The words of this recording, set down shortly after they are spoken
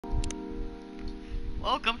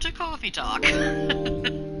Welcome to Coffee Talk.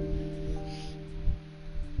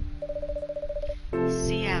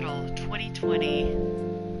 Seattle, 2020.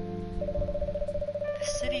 A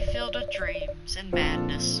city filled with dreams and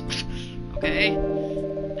madness. Okay?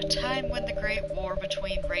 A time when the Great War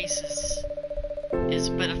between races is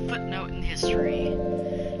but a footnote in history.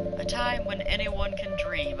 A time when anyone can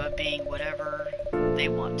dream of being whatever they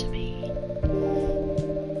want to be.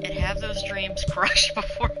 And have those dreams crushed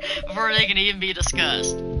before they can even be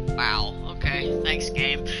discussed. Wow, okay. Thanks,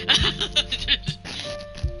 game.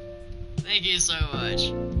 Thank you so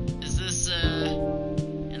much. Is this,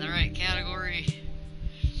 in the right category?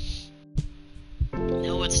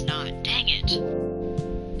 No, it's not. Dang it.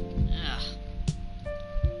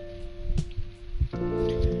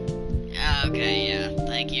 Ugh. Okay, yeah,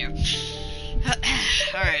 thank you.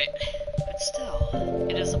 Alright. But still,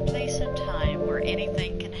 it is a place and time where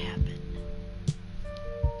anything can happen.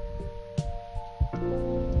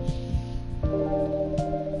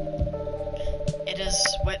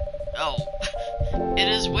 It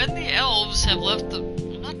is when the elves have left the...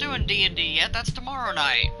 I'm not doing D&D yet, that's tomorrow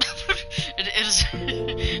night. It is...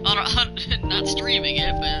 not streaming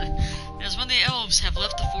it, but... It is when the elves have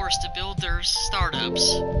left the forest to build their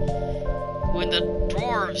startups. When the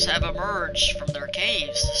dwarves have emerged from their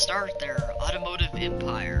caves to start their automotive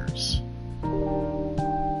empires.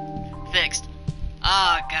 Fixed.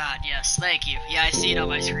 Ah, God, yes, thank you. Yeah, I see it on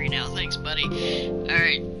my screen now. Thanks, buddy.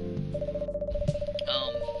 Alright.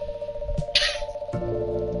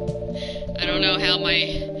 I don't know how my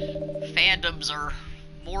fandoms are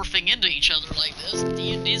morphing into each other like this.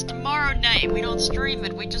 D&D's tomorrow night. We don't stream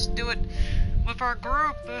it. We just do it with our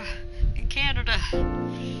group in Canada.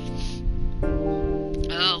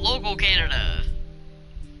 Local Canada.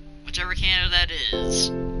 Whichever Canada that is.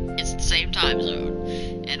 It's the same time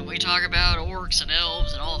zone. And we talk about orcs and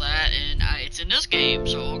elves and all that, and it's in this game,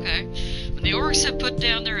 so okay. When the orcs have put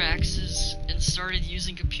down their axes and started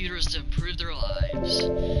using computers to improve their lives,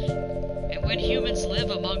 and when humans live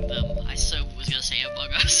among them, I was gonna say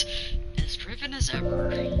among us, as driven as ever,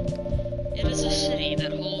 it is a city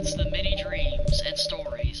that holds the many dreams and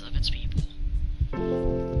stories of its people.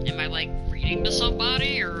 Am I, like, reading to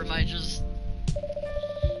somebody, or am I just...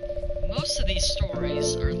 Most of these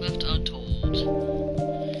stories are left untold,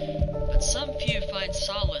 but some few find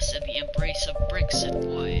solace in the embrace of bricks and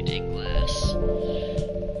wood and glass.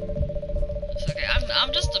 It's okay, I'm a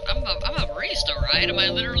barista, right? Am I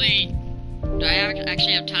literally... Do I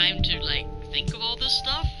actually have time to, like, think of all this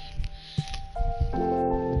stuff?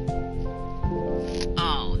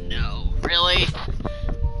 Oh, no. Really?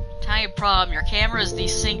 Tiny problem, your camera is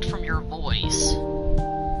desynced from your voice.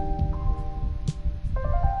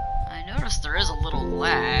 I noticed there is a little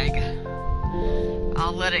lag.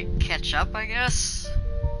 I'll let it catch up, I guess?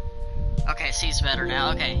 Okay, seems better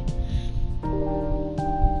now, okay.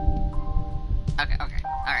 Okay,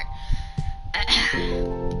 alright.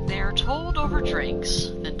 They are told over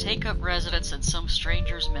drinks, then take up residence in some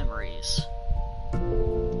stranger's memories.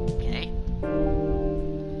 Okay.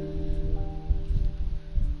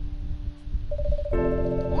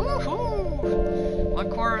 Woohoo! One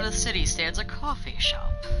corner of the city stands a coffee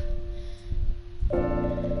shop.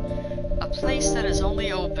 A place that is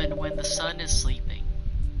only open when the sun is sleeping.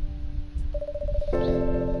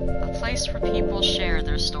 A place where people share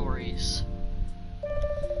their stories.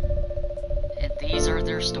 And these are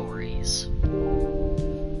their stories.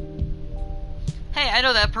 Hey, I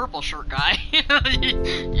know that purple shirt guy. You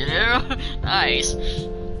know? Nice.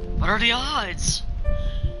 What are the odds?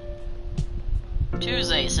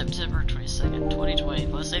 Tuesday, September 22nd, 2020.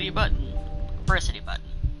 Press any button. Press any button.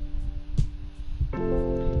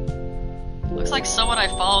 Looks like someone I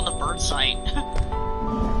follow on the bird site.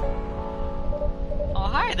 Oh,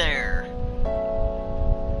 hi there.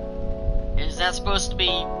 Is that supposed to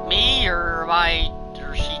be me, or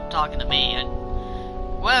or is she talking to me?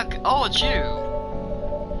 Well, oh, it's you.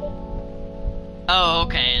 Oh,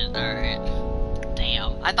 okay, alright.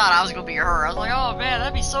 Damn, I thought I was gonna be her. I was like, oh man,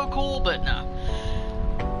 that'd be so cool, but no.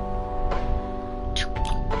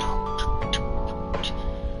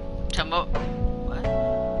 What?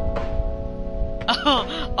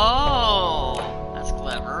 Oh, that's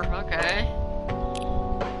clever, okay.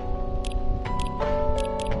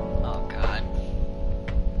 Oh god.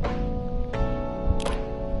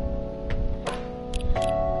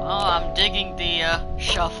 Well, I'm digging the,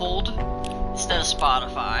 shuffled instead of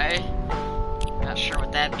Spotify. Not sure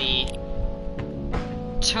what that'd be.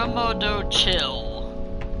 Tomodo Chill.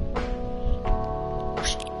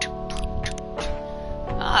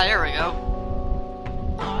 Ah, there we go.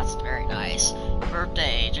 Oh, that's very nice.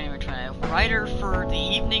 Birthday, January 20th. Writer for the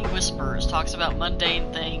Evening Whisper. Whispers. Talks about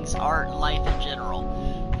mundane things, art, and life in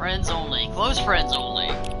general. Friends only. Close friends only.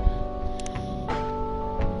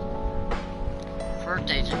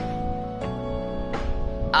 Birthday.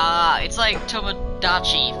 It's like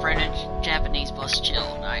Tomodachi, friend in Japanese plus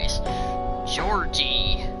chill. Nice.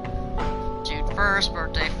 Georgie. June 1st,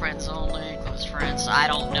 birthday, friends only, close friends. I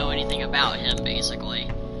don't know anything about him, basically.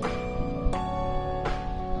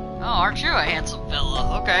 Oh, aren't you a handsome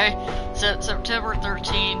fella? Okay. September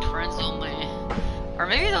 13th, friends only. Or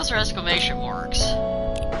maybe those are exclamation marks. I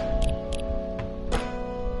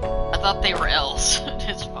thought they were L's.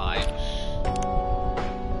 It's fine.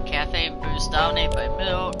 Cafe and booze dominated by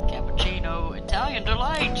milk, cappuccino, Italian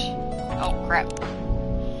delight. Oh, crap.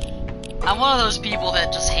 I'm one of those people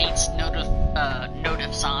that just hates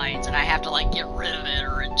notif signs, and I have to, like, get rid of it,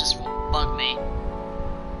 or it just will bug me.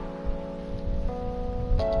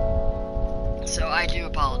 So I do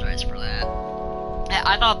apologize for that.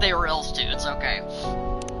 I thought they were L's too, it's okay.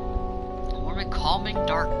 Warm and calming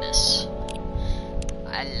darkness.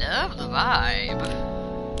 I love the vibe.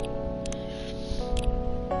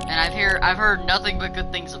 And I've heard nothing but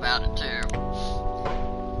good things about it too.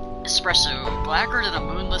 Espresso, blacker than a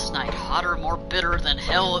moonless night, hotter, more bitter than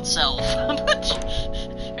hell itself.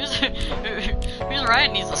 Who's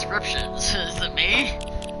writing these descriptions? Is it me?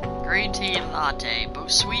 Green tea and latte,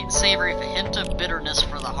 both sweet and savory with a hint of bitterness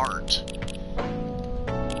for the heart.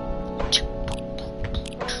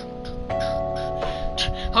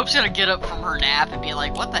 Hope's gonna get up from her nap and be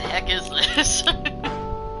like, what the heck is this?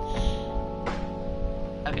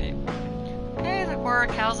 Okay. Hey,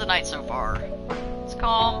 LeQuirk, how's the night so far? It's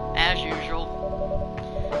calm, as usual.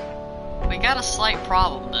 We got a slight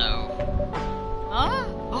problem, though. Huh?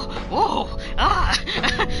 Oh, whoa! Ah!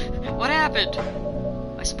 What happened?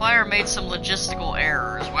 My supplier made some logistical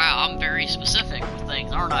errors. Wow, I'm very specific with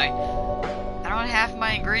things, aren't I? I don't have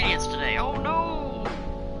my ingredients today. Oh no!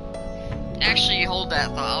 Actually, hold that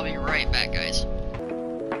thought. I'll be right back, guys.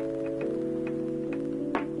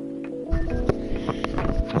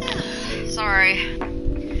 Sorry.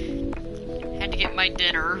 Had to get my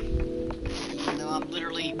dinner. Even though I'm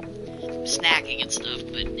literally snacking and stuff,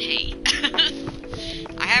 but hey.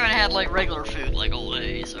 I haven't had like regular food like all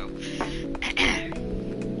day, so.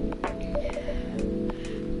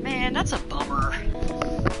 Man, that's a bummer.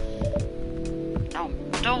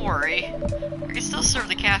 Don't worry. I can still serve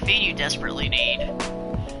the caffeine you desperately need.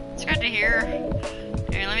 It's good to hear.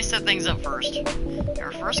 Hey, let me set things up first. You're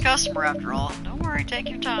our first customer after all. Don't worry, take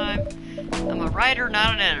your time. I'm a writer,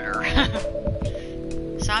 not an editor.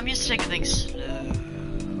 So I'm used to taking things slow.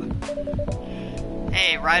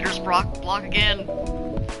 Hey, writer's block again?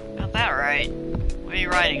 Got that right. What are you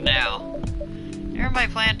writing now? Never my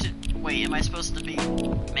plan to... Wait, am I supposed to be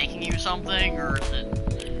making you something, or is it...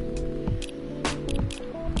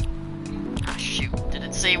 Ah, shoot. Did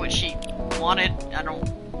it say what she wanted? I don't...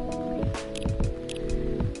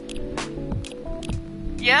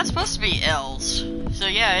 Yeah, it's supposed to be L's. So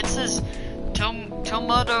yeah, it says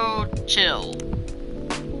Tomato Chill.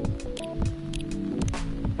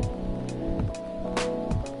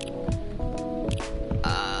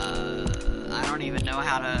 I don't even know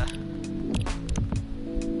how to...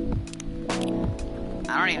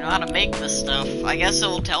 I don't even know how to make this stuff. I guess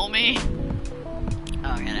it'll tell me.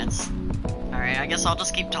 Okay, that's... Alright, I guess I'll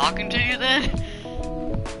just keep talking to you then.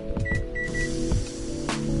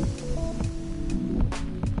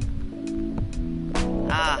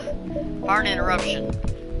 Pardon the interruption.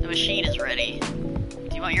 The machine is ready.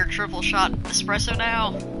 Do you want your triple shot espresso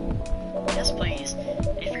now? Yes, please.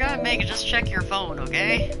 If you forgot to make it, just check your phone,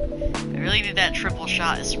 okay? I really need that triple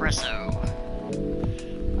shot espresso.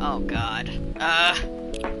 Oh god.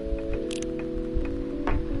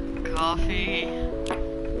 Coffee.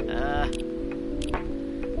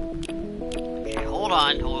 Okay, hold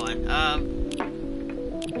on.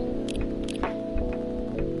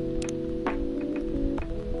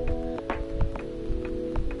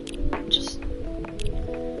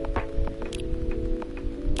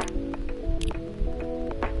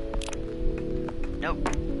 Nope.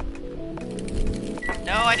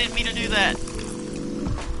 No, I didn't mean to do that.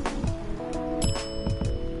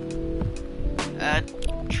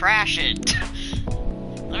 Trash it.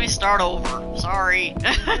 Let me start over. Sorry.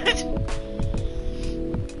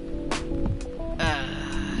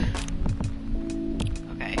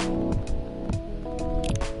 Okay.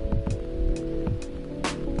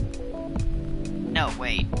 No,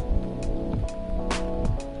 wait.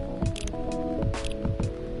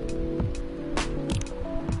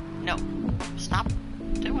 No. Stop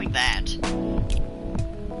doing that.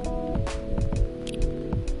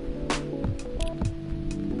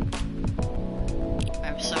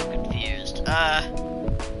 I'm so confused. No.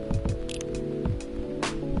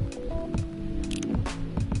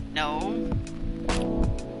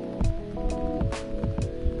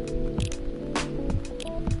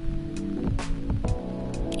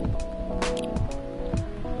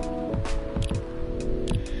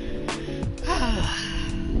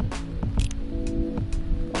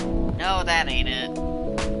 No, that ain't it.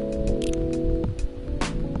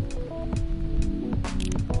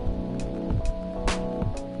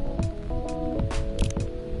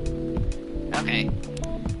 Okay.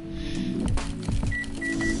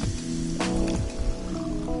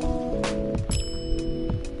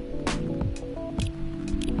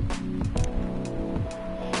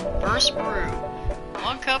 First brew.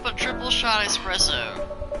 1 cup of triple shot espresso.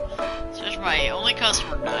 This is my only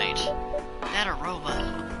customer tonight. That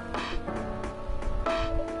aroma.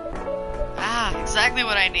 Ah, exactly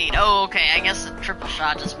what I need. Oh, okay, I guess the triple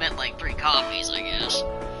shot just meant like 3 coffees, I guess.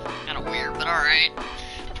 Kinda weird, but alright.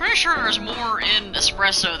 Pretty sure there's more in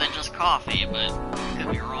espresso than just coffee, but I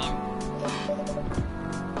could be wrong.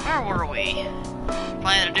 Where were we?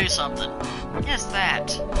 Planning to do something. Yes,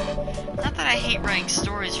 that. Not that I hate writing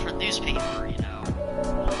stories for the newspaper, you know.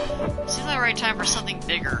 Seems like the right time for something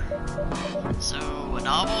bigger. So, a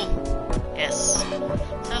novel? Yes.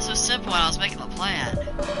 Sounds so simple when I was making the plan.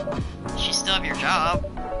 You still have your job,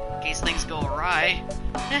 in case things go awry.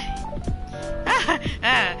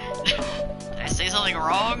 Did I say something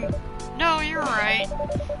wrong? No, you're right.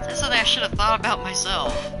 That's something I should have thought about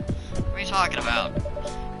myself. What are you talking about?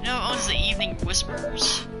 You know who owns the Evening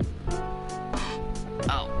Whispers?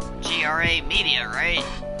 Oh, GRA Media, right?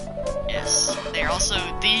 Yes, they're also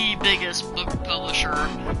the biggest book publisher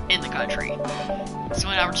in the country. So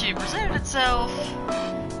when an opportunity presented itself,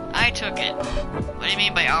 I took it. What do you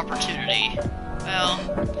mean by opportunity? Well,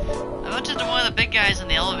 I went into one of the big guys in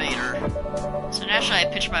the elevator. So naturally I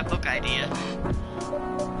pitched my book idea.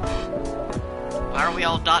 Why are we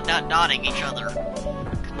all dotting each other?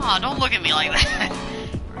 Come on, don't look at me like that.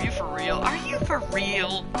 Are you for real? Are you for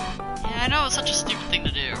real? Yeah, I know it's such a stupid thing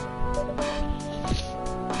to do.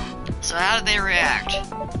 So how did they react?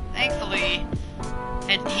 Thankfully,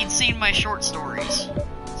 he'd seen my short stories.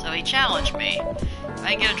 So he challenged me. If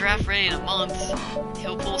I can get a draft ready in a month,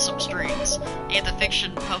 he'll pull some strings. He had the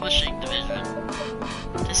fiction publishing division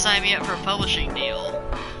to sign me up for a publishing deal.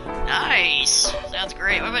 Nice! Sounds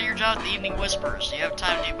great. What about your job at the Evening Whispers? Do you have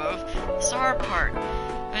time to do both? It's the hard part.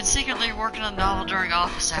 I've been secretly working on a novel during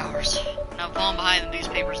office hours, and I'm falling behind the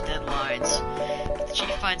newspaper's deadlines. If the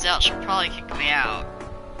chief finds out, she'll probably kick me out.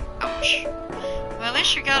 Ouch. Well, at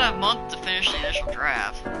least you got a month to finish the initial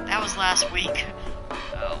draft. That was last week.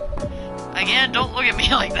 Oh. Again, don't look at me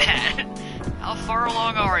like that. How far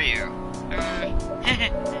along are you?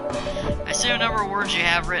 I assume the number of words you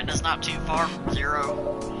have written is not too far from 0.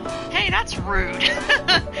 Hey, that's rude.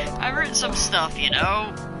 I've written some stuff, you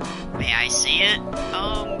know. May I see it?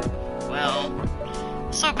 Well,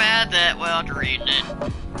 so bad that, well, after reading it,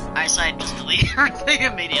 I decided just to delete everything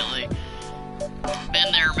immediately.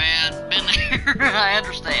 Been there, man. Been there. I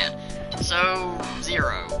understand. So,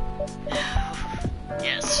 0.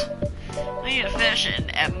 Yes. I need to finish it in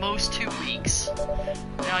at most 2 weeks.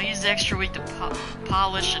 Then I'll use the extra week to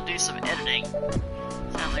polish and do some editing.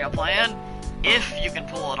 Sounds like a plan. If you can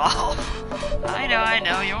pull it off. I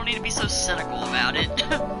know, you don't need to be so cynical about it.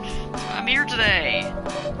 So I'm here today.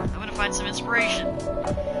 I'm gonna find some inspiration.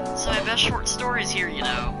 Some of my best short stories here, you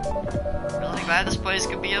know. Really glad this place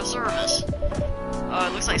could be of service. Oh,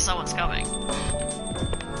 it looks like someone's coming.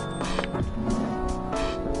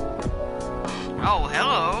 Oh,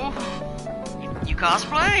 hello. You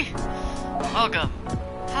cosplay? Welcome.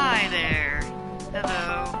 Hi there.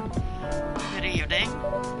 Hello. Good evening.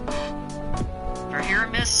 For here,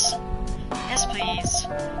 miss? Yes, please.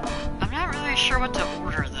 I'm not really sure what to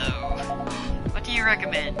order, though. What do you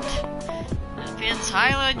recommend? It depends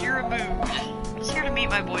highly on your mood. Just here to meet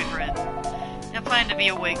my boyfriend. I plan to be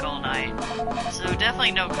awake all night, so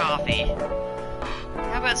definitely no coffee.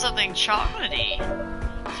 How about something chocolatey?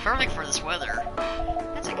 It's perfect for this weather.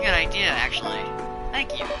 That's a good idea, actually.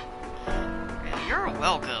 Thank you. You're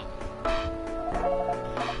welcome.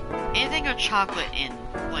 Anything with chocolate in,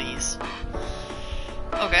 please.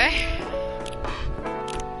 Okay.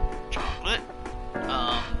 Chocolate.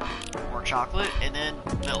 More chocolate, and then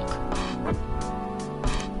milk.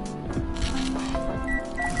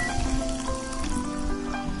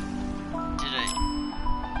 Did I...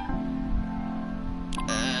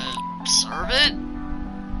 serve it?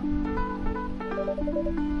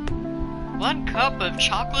 1 cup of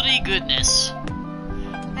chocolatey goodness.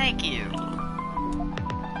 Thank you.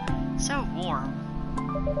 So warm.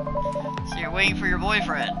 So you're waiting for your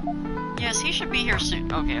boyfriend? Yes, he should be here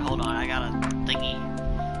soon. Okay, hold on, I got a thingy.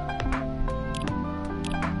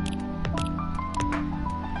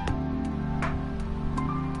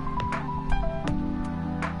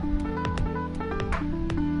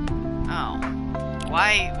 Oh.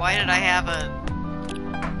 Why did I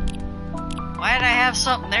have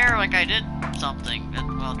something there like I did something?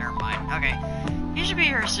 Well, never mind. Okay. He should be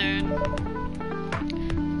here soon.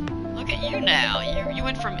 Look at you now. You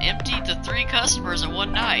went from empty to 3 customers in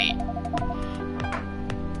one night.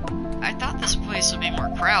 I thought this place would be more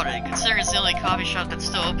crowded, considering it's the only coffee shop that's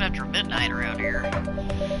still open after midnight around here.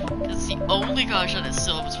 It's the only coffee shop that's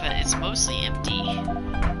still open, but it's mostly empty.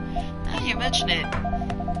 Now you mention it.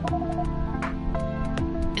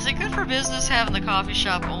 Is it good for business having the coffee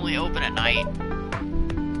shop only open at night?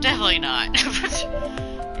 Definitely not.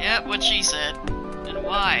 Yep, what she said. And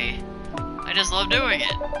why? I just love doing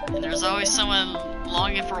it. And there's always someone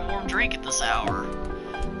longing for a warm drink at this hour.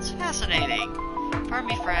 It's fascinating. Pardon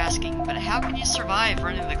me for asking, but how can you survive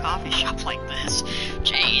running the coffee shop like this?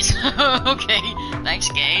 Jeez. Okay, thanks,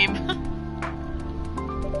 game.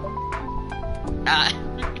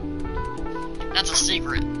 That's a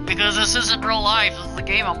secret, because this isn't real life, this is the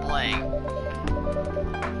game I'm playing.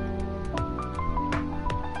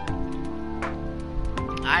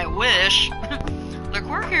 I wish.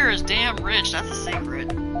 LeQuirk here is damn rich, that's a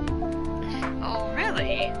secret. Oh,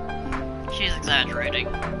 really? She's exaggerating.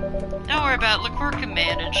 Don't worry about it, LeQuirk can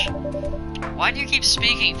manage. Why do you keep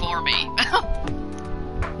speaking for me?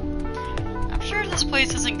 I'm sure this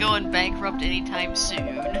place isn't going bankrupt anytime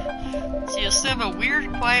soon. So you'll still have a weird,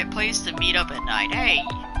 quiet place to meet up at night. Hey,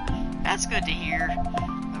 that's good to hear.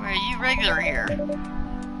 Are you regular here?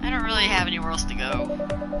 I don't really have anywhere else to go.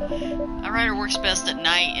 A writer works best at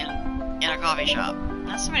night in a coffee shop.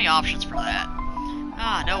 Not so many options for that.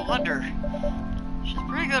 Ah, no wonder. She's a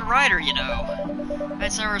pretty good writer, you know.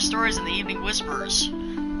 Read some of her stories in the Evening Whispers.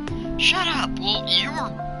 Shut up! Well, you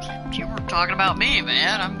were talking about me,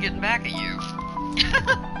 man. I'm getting back at you.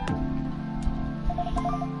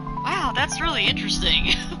 Wow, that's really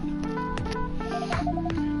interesting.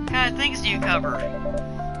 What kind of things do you cover?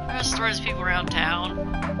 Stories of people around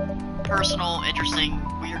town. Personal, interesting,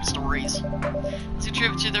 weird stories. Let's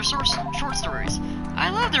contribute to their short stories. I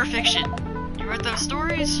love their fiction. You wrote those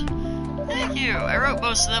stories? Thank you. I wrote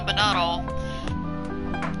most of them, but not all.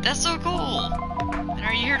 That's so cool. And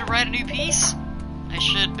are you here to write a new piece? I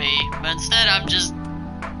should be, but instead I'm just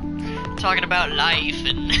talking about life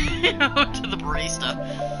and, you know, to the barista.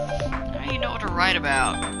 I don't even know what to write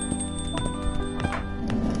about.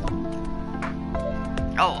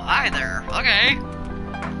 Oh, hi there. Okay.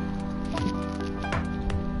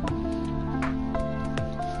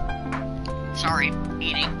 Sorry,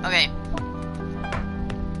 eating. Okay.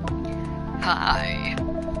 Hi.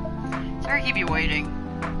 Sorry to keep you waiting.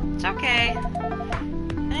 It's okay.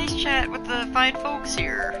 Nice chat with the fine folks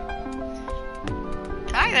here.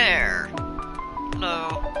 Hi there.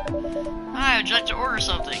 Hello. Hi, would you like to order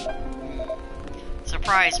something?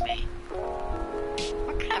 Surprise me.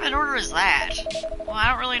 What kind of an order is that? Well, I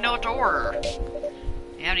don't really know what to order. Do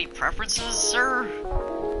you have any preferences, sir?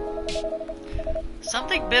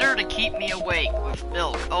 Something bitter to keep me awake with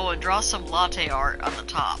milk. Oh, and draw some latte art on the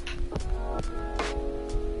top.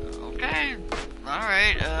 Okay.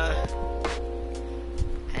 Alright,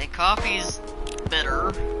 hey, coffee's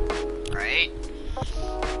bitter, right?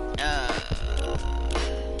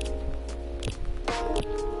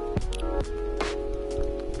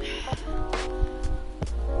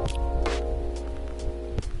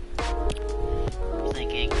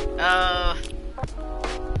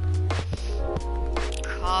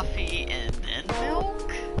 Coffee and then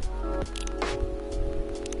milk?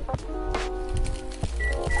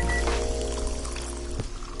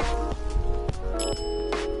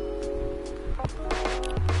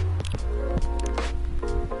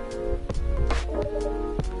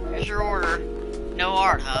 Here's your order. No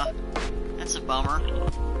art, huh? That's a bummer.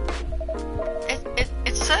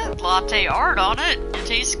 It said latte art on it. It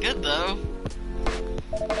tastes good though.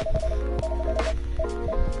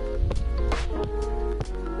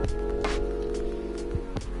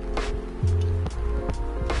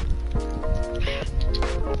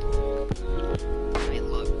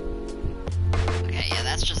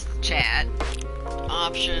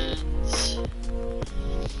 Options.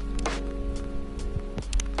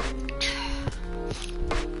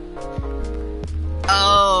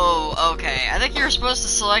 Oh, okay. I think you were supposed to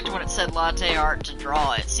select when it said latte art to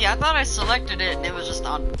draw it. See, I thought I selected it and it was just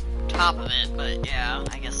on top of it, but yeah,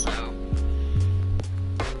 I guess so.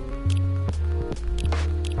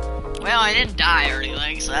 Well, I didn't die or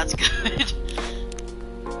anything, so that's good.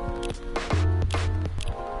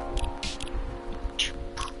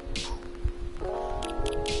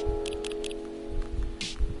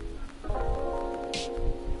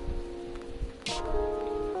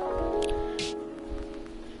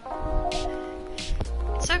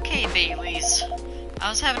 Bailey's. I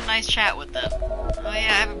was having a nice chat with them. Oh yeah, I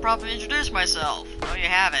haven't properly introduced myself. No, you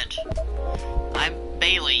haven't. I'm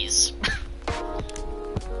Bailey's.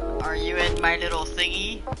 Are you in my little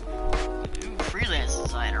thingy? Ooh, freelance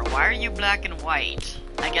designer. Why are you black and white?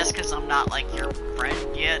 I guess because I'm not like your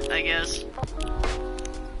friend yet, I guess.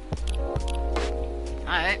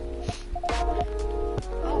 Alright.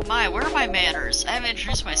 Oh my, where are my manners? I haven't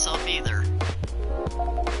introduced myself either.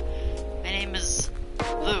 My name is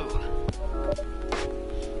Lou.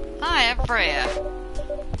 Hi, I'm Freya.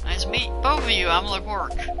 Nice to meet both of you. I'm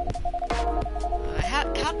LeQuirk. How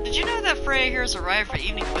did you know that Freya here has arrived for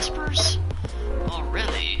Evening Whispers? Oh,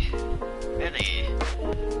 really? Really?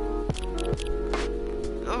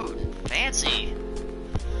 Oh, fancy.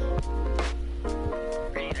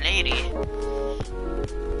 Pretty lady.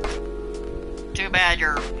 Too bad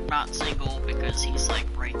you're not single because he's like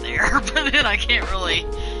right there, but then I can't really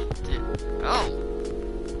oh.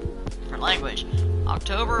 Different language.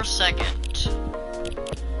 October 2nd.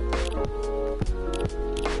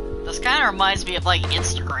 This kind of reminds me of like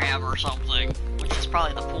Instagram or something, which is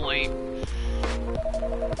probably the point.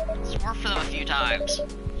 It's worked for them a few times.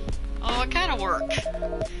 Oh, what kind of work?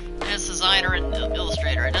 As designer and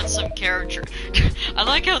illustrator, I done some character. I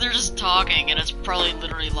like how they're just talking, and it's probably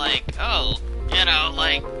literally like, oh, you know,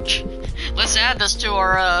 like, let's add this to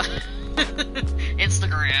our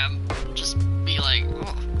Instagram. Just be like,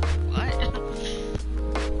 oh, what?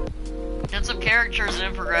 Done some characters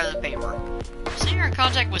and infographic paper. So you're in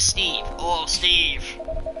contact with Steve. Oh, Steve.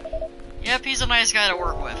 Yep, he's a nice guy to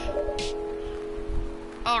work with.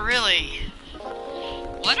 Oh, really?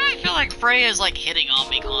 Why do I feel like Freya is like hitting on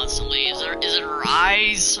me constantly? Is it her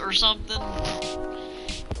eyes or something?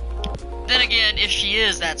 Then again, if she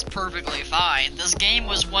is, that's perfectly fine. This game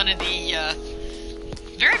was one of the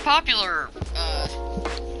very popular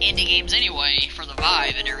indie games anyway, for the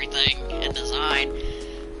vibe and everything, and design,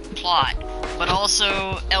 plot, but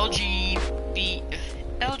also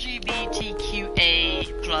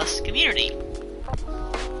LGBTQA plus community.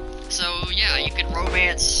 So yeah, you can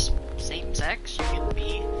romance same sex, you can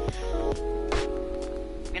be,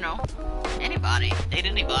 you know, anybody, date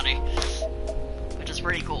anybody, which is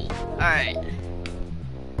pretty cool. Alright.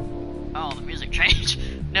 Oh, the music changed.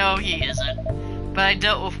 No, he isn't. But I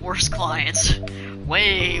dealt with worse clients.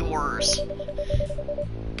 Way worse.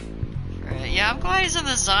 Yeah, I'm glad he's in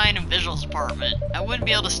the design and visuals department. I wouldn't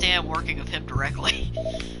be able to stand working with him directly.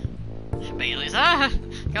 Bailey's,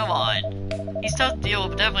 come on. He's tough to deal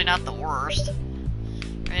with, but definitely not the worst.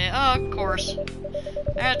 Oh, of course.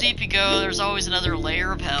 How deep you go, there's always another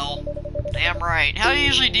layer of hell. Damn right. How do you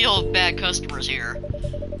usually deal with bad customers here?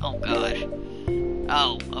 Oh, God.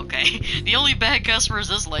 Oh, okay. The only bad customers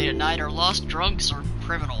this late at night are lost drunks or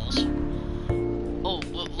criminals. Oh,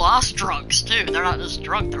 well, lost drunks, too. They're not just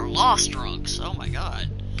drunk, they're lost drunks. Oh, my God.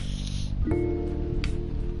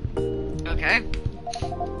 Okay.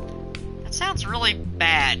 That sounds really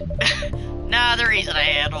bad. Nah, they're easy to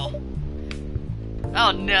handle.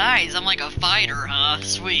 Oh, nice. I'm like a fighter, huh?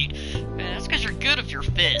 Sweet. Man, that's because you're good with your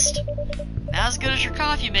fist. Not as good as your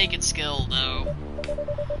coffee making skill, though.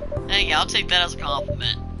 Thank you, I'll take that as a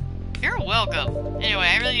compliment. You're welcome. Anyway,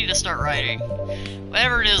 I really need to start writing.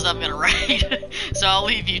 Whatever it is I'm gonna write. So I'll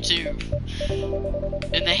leave you two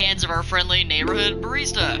in the hands of our friendly neighborhood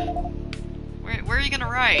barista. Where are you gonna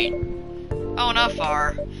write? Oh, not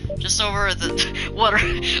far. Just over at the... What,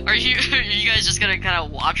 are you guys just gonna kind of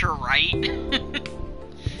watch her write?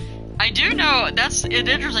 I do know, that's an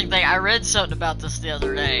interesting thing. I read something about this the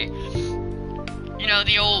other day. You know,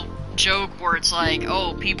 the old joke where it's like,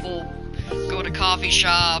 oh, people go to coffee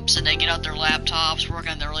shops and they get out their laptops, work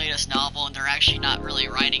on their latest novel, and they're actually not really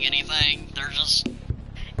writing anything. They're just,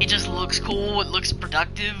 it just looks cool, it looks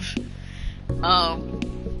productive.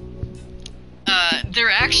 There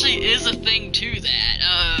actually is a thing to that.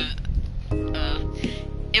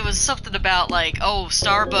 It was something about like, oh,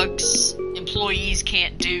 Starbucks employees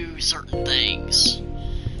can't do certain things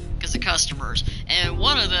because of customers, and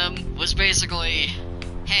one of them was basically,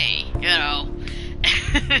 hey, you know,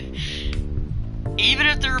 even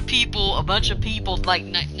if there are people, a bunch of people like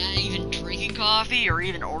not even drinking coffee or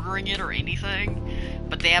even ordering it or anything,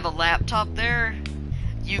 but they have a laptop there,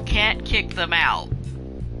 you can't kick them out.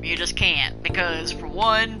 You just can't, because for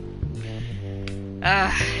one,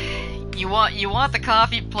 you want the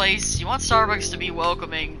coffee place, you want Starbucks to be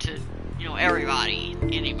welcoming to, you know, everybody,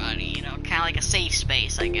 anybody, you know, kind of like a safe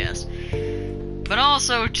space, I guess. But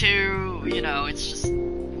also to, you know, it's just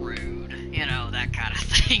rude, you know, that kind of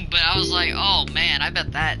thing. But I was like, oh man, I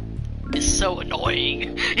bet that is so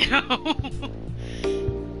annoying, you know.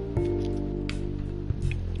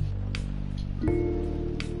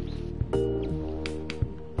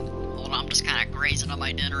 raisin on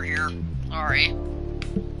my dinner here. Sorry.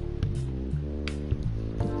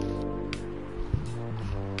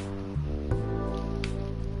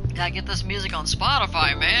 Gotta get this music on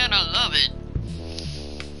Spotify, man. I love it.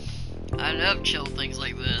 I love chill things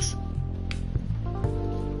like this.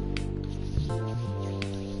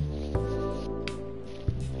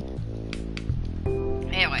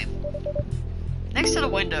 Anyway, next to the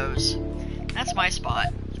windows, that's my spot.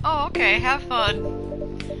 Oh, okay, have fun.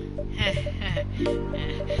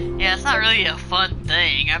 Yeah, it's not really a fun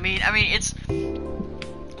thing. I mean, it's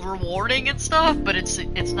rewarding and stuff, but it's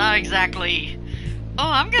not exactly. Oh,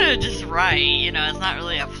 I'm gonna just write. You know, it's not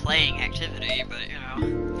really a playing activity, but you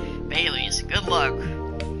know, Bailey's. Good luck.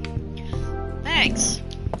 Thanks.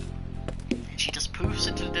 And she just poofs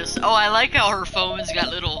into this. Oh, I like how her phone's got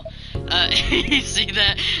little. You see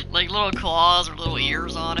that? Like little claws or little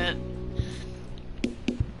ears on it.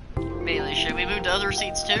 Bailey, should we move to other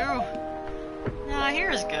seats too? Nah, here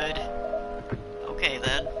is good. Okay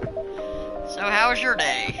then. So how was your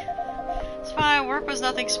day? It's fine, work was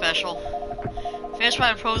nothing special. Finished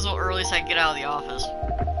my proposal early so I could get out of the office.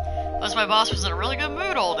 Plus my boss was in a really good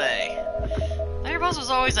mood all day. Your boss was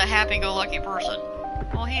always a happy-go-lucky person.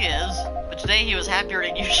 Well, he is, but today he was happier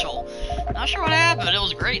than usual. Not sure what happened, but it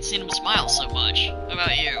was great seeing him smile so much. How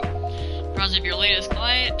about you? Friends of your latest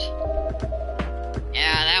client?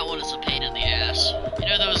 Yeah, that one is a pain in the ass. You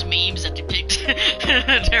know those memes that depict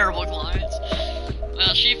terrible clients?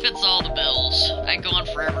 Well, she fits all the bills. I could go on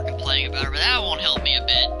forever complaining about her, but that won't help me a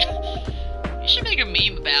bit. You should make a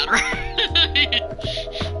meme about her.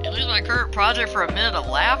 You lose my current project for a minute of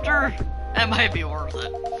laughter? That might be worth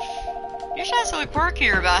it. You should ask LeQuirk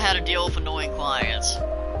here about how to deal with annoying clients.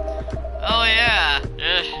 Oh yeah.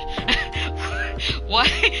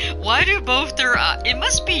 Why do both their it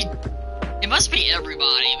must be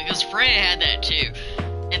everybody, because Freya had that too.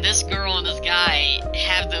 And this girl and this guy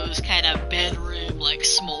have those kind of bedroom like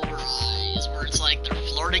smolder eyes where it's like they're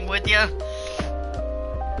flirting with you.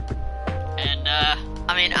 And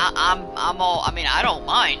I mean I don't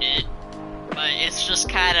mind it, but it's just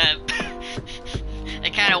kind of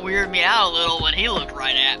it kind of weirded me out a little when he looked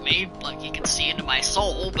right at me, like he could see into my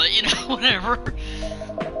soul, but you know, whatever.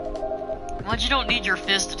 Ones you don't need your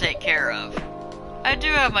fist to take care of. I do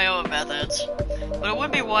have my own methods, but it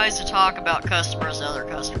wouldn't be wise to talk about customers and other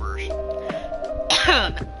customers.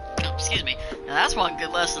 Excuse me. Now that's one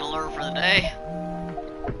good lesson to learn for the day.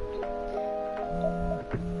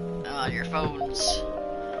 Your phones.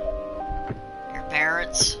 Your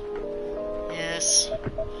parents. Yes.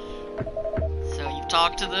 So you've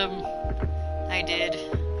talked to them? I did.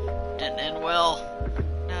 Didn't end well.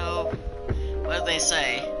 No. What did they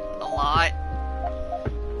say? A lot?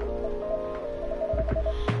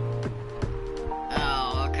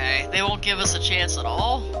 Oh, okay. They won't give us a chance at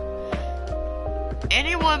all?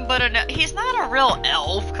 Anyone but he's not a real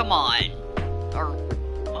elf, come on. Or,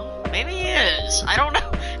 well, maybe he is. I don't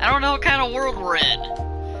know. I don't know what kind of world we're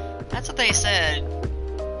in. That's what they said.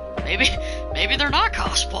 Maybe they're not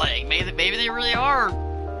cosplaying. Maybe they really are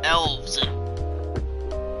elves.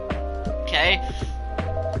 Okay.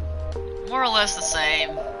 More or less the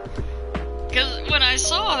same. Because when I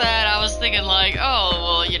saw that, I was thinking like, oh,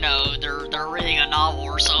 well, you know, they're reading a novel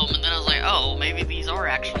or something, and then I was like, oh, maybe these are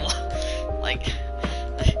actual, like,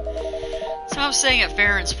 so I'm staying at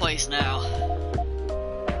Farron's place now.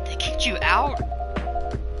 They kicked you out?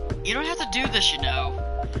 You don't have to do this, you know.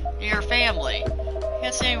 You're your family. You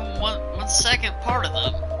can't stay one second part of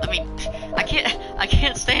them. I mean, I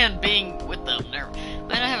can't stand being with them. I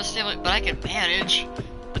might not have a family, but I can manage.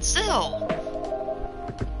 But still.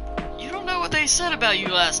 What they said about you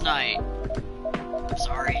last night. I'm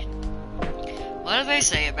sorry. What did they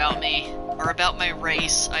say about me? Or about my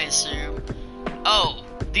race, I assume. Oh,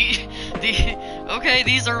 okay,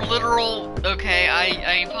 these are literal. Okay,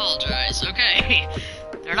 I apologize. Okay.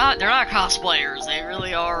 They're not cosplayers. They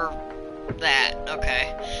really are that.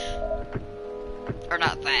 Okay. Or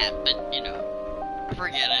not that, but you know.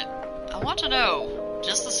 Forget it. I want to know.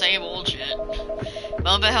 Just the same old shit.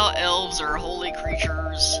 About how elves are holy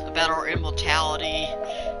creatures, about our immortality,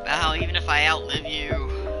 about how even if I outlive you...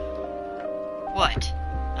 What?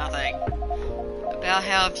 Nothing. About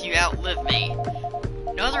how if you outlive me,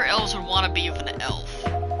 no other elves would want to be with an elf.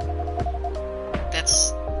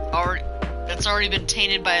 That's already been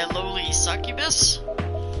tainted by a lowly succubus?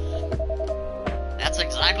 That's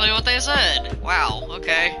exactly what they said. Wow,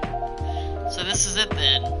 okay. So this is it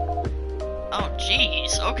then. Oh,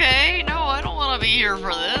 jeez. Okay, no, I don't want to be here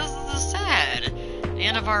for this. This is sad. The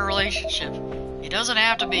end of our relationship. It doesn't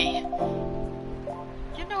have to be.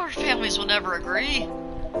 You know our families will never agree.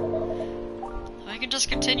 We can just just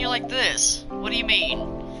continue like this. What do you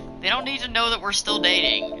mean? They don't need to know that we're still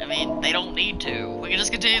dating. I mean, they don't need to. We can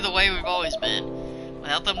just continue the way we've always been,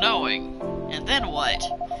 without them knowing. And then what?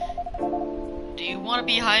 Do you want to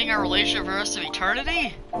be hiding our relationship for the rest of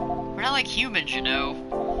eternity? We're not like humans, you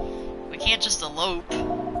know. We can't just elope.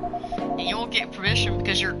 And you won't get permission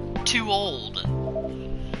because you're too old.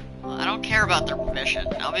 Well, I don't care about their permission.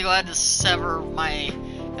 I'll be glad to sever my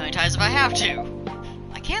family ties if I have to.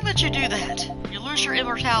 I can't let you do that. You lose your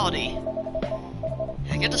immortality.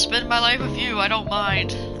 I get to spend my life with you. I don't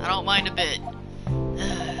mind. I don't mind a bit.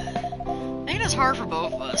 Making this hard for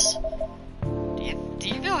both of us. Do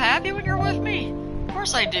you feel happy when you're with me? Of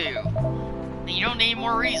course I do. And you don't need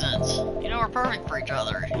more reasons. You know we're perfect for each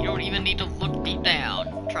other. You don't even need to look deep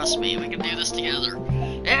down. Trust me, we can do this together.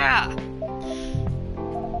 Yeah!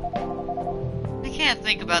 I can't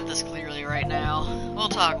think about this clearly right now. We'll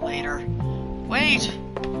talk later. Wait!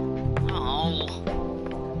 Oh.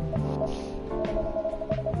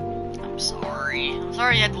 I'm sorry. I'm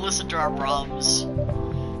sorry you had to listen to our problems.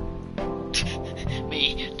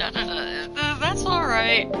 Me. That's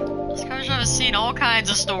alright. This coach has seen all kinds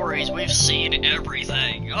of stories. We've seen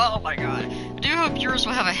everything. Oh my god. I do hope yours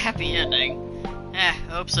will have a happy ending. I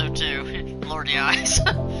hope so too. Lordy eyes.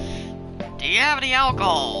 Do you have any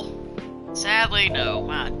alcohol? Sadly, no.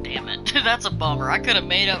 Ah, damn it. That's a bummer. I could have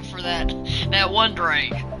made up for that one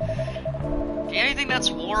drink. Do you have anything that's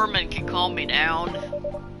warm and can calm me down?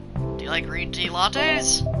 Do you like green tea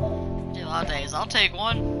lattes? Tea lattes. I'll take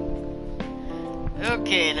one.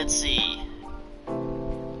 Okay, let's see.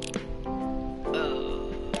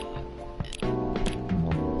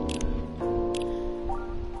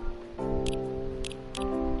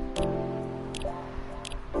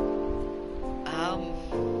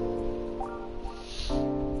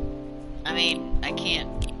 I mean, I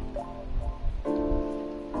can't.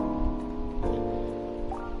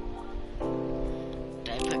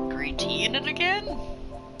 Did I put green tea in it again?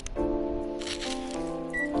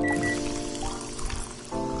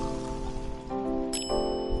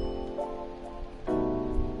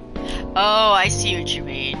 Oh, I see what you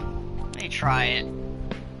mean. Let me try it.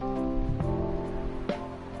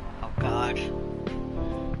 Oh god.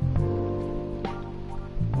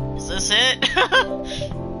 Is this it?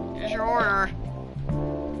 Here's your order.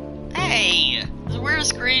 Hey! This is the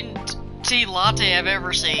weirdest green tea latte I've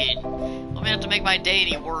ever seen. Let me have to make my day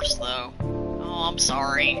any worse, though. Oh, I'm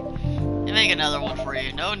sorry. I'll make another one for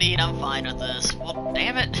you. No need, I'm fine with this. Well,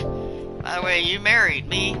 damn it. By the way, you married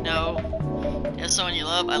me? No. Yes, someone you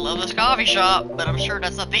love? I love this coffee shop, but I'm sure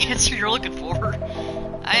that's not the answer you're looking for.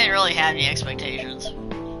 I didn't really have any expectations.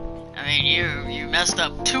 I mean, you messed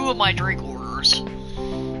up 2 of my drink orders.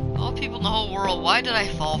 All people in the whole world, why did I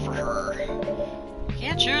fall for her? You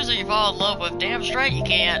can't choose who you fall in love with. Damn straight you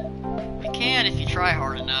can't. You can if you try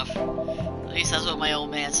hard enough. At least that's what my old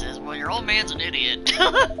man says. Well, your old man's an idiot.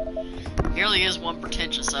 He really is one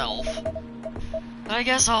pretentious elf. But I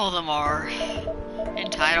guess all of them are.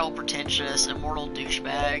 Entitled, pretentious, immortal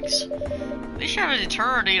douchebags. At least you have an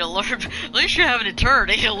eternity to learn. At least you have an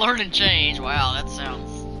eternity to learn and change. Wow, that sounds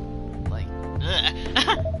like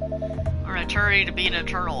or an eternity to be an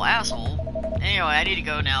eternal asshole. Anyway, I need to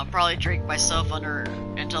go now. Probably drink myself under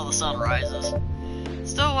until the sun rises.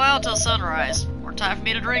 Still a while till sunrise. More time for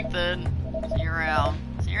me to drink then. See you around.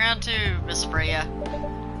 See you around too, Miss Freya.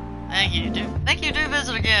 Thank you. Do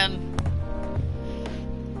visit again.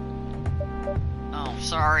 Oh,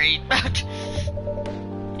 sorry.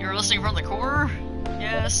 You were listening from the core?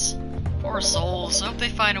 Yes. Poor souls. Hope they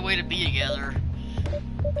find a way to be together.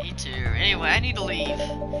 Me too. Anyway, I need to leave.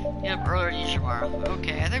 Get up earlier than usual tomorrow.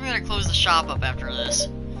 Okay, I think we're gonna close the shop up after this.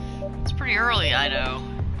 It's pretty early, I know.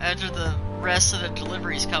 After the rest of the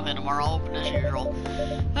deliveries come in tomorrow, I'll open as usual.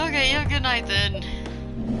 Okay, you have a good night then.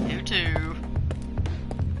 You too.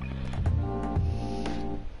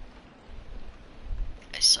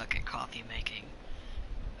 I suck at coffee making.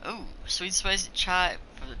 Oh, sweet spicy chai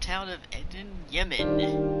from the town of Eden, Yemen.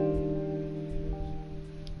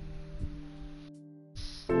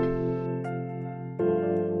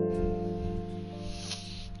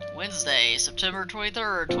 Wednesday, September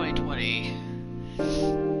 23rd, 2020.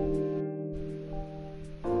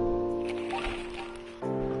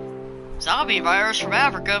 Zombie virus from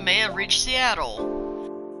Africa may have reached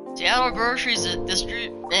Seattle. Seattle groceries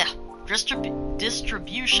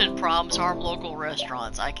distribution problems harm local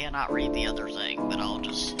restaurants. I cannot read the other thing, but I'll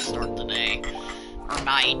just start the day. Or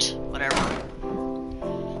night, whatever.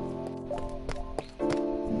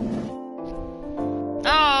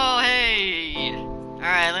 Oh, hey!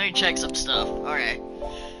 Alright, let me check some stuff. Okay.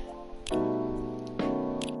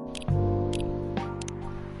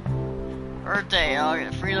 Birthday, I'll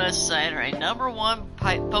get a free list sign, a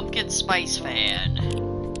 #1 pumpkin spice fan.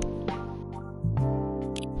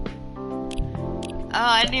 Oh,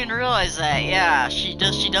 I didn't even realize that. Yeah, she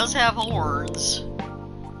does have horns.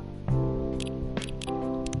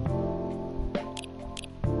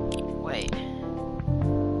 Wait.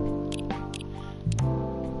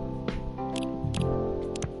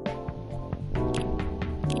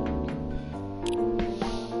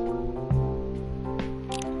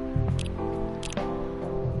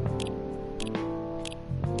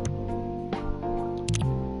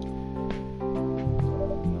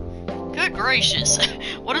 Good gracious,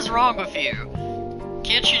 what is wrong with you?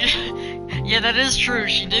 Can't you just... Yeah, that is true,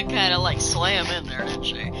 she did kind of like slam in there, didn't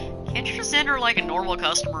she? Can't you just enter like a normal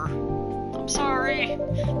customer? I'm sorry.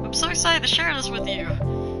 I'm so excited to share this with you.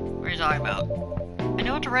 What are you talking about? I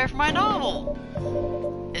know what to write for my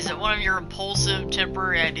novel. Is it one of your impulsive,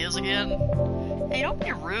 temporary ideas again? Hey, don't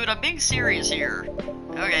be rude, I'm being serious here.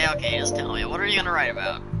 Okay, just tell me, what are you gonna write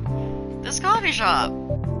about? This coffee shop.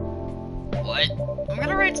 What? I'm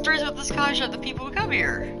gonna write stories about this coffee shop, the people who come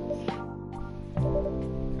here.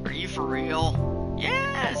 Are you for real?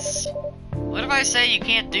 Yes! What if I say you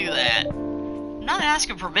can't do that? I'm not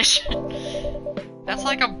asking permission. That's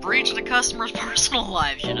like a breach of the customer's personal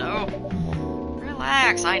lives, you know?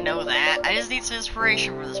 Relax, I know that. I just need some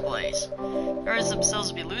inspiration for this place. Stories themselves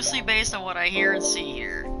to be loosely based on what I hear and see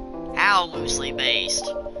here. How loosely based?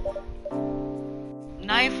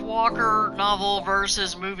 Knife Walker novel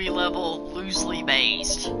versus movie level loosely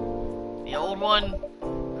based. The old one?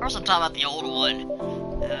 Of course I'm talking about the old one.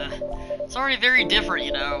 It's already very different,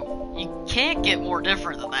 you know. You can't get more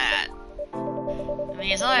different than that. I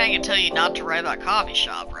mean, it's not like I can tell you not to write about coffee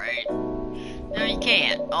shop, right? No, you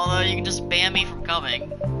can't. Although you can just ban me from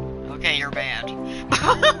coming. Okay, you're banned.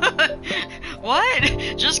 What?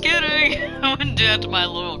 Just kidding. I wouldn't do that to my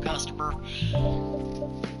loyal customer.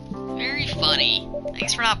 Very funny.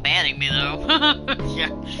 Thanks for not banning me, though.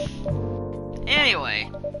 Yeah. Anyway,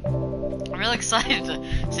 I'm really excited to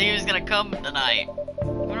see who's gonna come tonight. I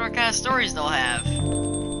wonder what kind of stories they'll have.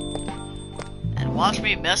 And watch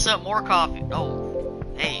me mess up more coffee. Oh,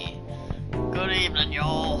 hey. Good evening,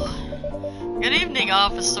 y'all. Good evening,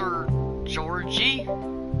 Officer Georgie.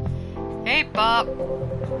 Hey, Pop.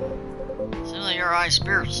 Seems like you're high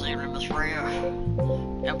spirits this evening, Miss Freya.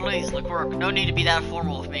 Yeah, please, LeQuirk, no need to be that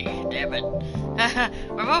formal with me, damn it.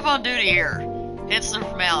 We're both on duty here. Hence the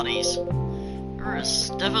formalities. You're as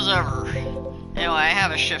stiff as ever. Anyway, I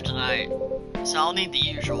have a shift tonight, so I'll need the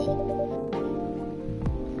usual.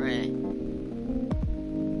 Right.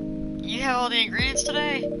 You have all the ingredients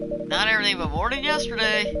today? Not everything but more than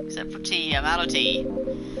yesterday, except for tea. I'm out of tea.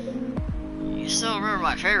 You still remember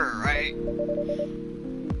my favorite, right?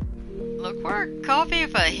 LeQuirk coffee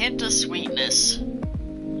with a hint of sweetness.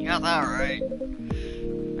 You got that right.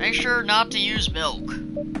 Make sure not to use milk.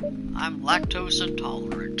 I'm lactose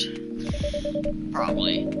intolerant.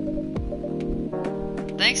 Probably.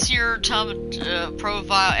 Thanks to your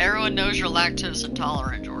profile, everyone knows you're lactose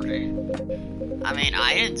intolerant, Georgie. I mean,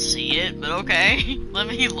 I didn't see it, but okay. Let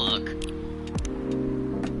me look.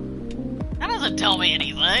 That doesn't tell me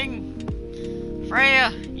anything.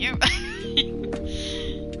 Freya, you...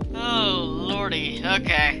 Oh, lordy.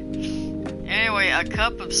 Okay. Anyway, a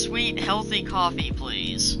cup of sweet, healthy coffee,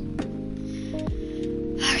 please.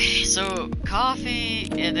 Okay, so coffee,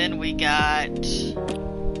 and then we got...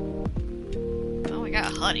 Oh, we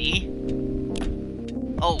got honey.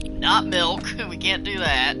 Oh, not milk. We can't do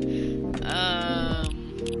that.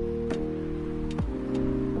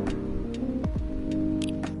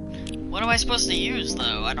 What am I supposed to use,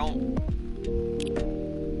 though? I don't...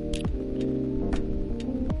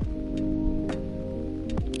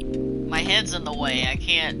 My head's in the way, I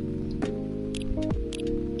can't...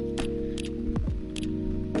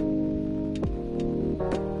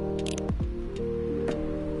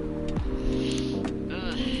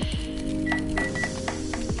 Ugh.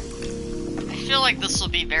 I feel like this will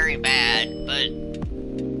be very bad, but...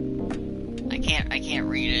 I can't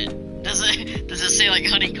read it. Does it say like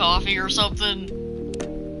honey coffee or something?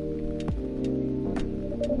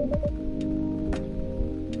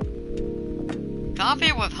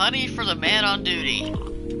 Coffee with honey for the man on duty.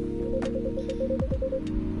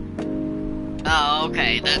 Oh,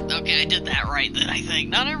 okay. Okay, I did that right then, I think.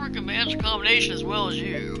 Not everyone can manage a combination as well as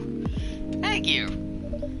you. Thank you.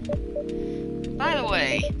 By the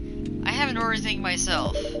way, I haven't ordered anything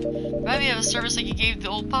myself. Remind me of a service like you gave the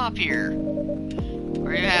old pop here.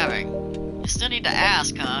 What are you having? You still need to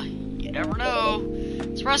ask, huh? You never know.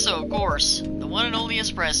 Espresso, of course. The one and only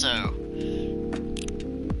espresso.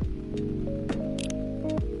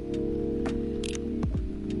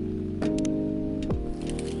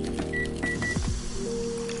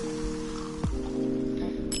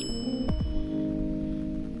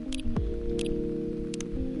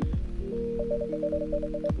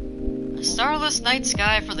 starless night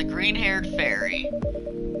sky for the green-haired fairy.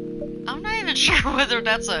 I'm not even sure whether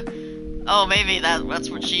that's a... Oh, maybe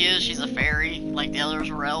that's what she is. She's a fairy, like the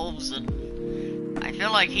others were elves, and I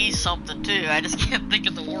feel like he's something too. I just can't think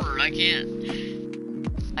of the word. I can't.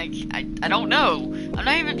 I don't know. I'm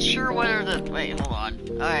not even sure whether the... Wait, hold on.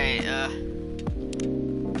 Alright,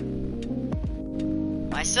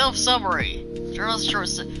 my self-summary. Journalist short...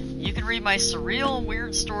 You can read my surreal and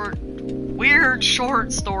weird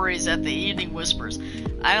short stories at the Evening Whispers.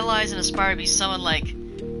 Idolize and aspire to be someone like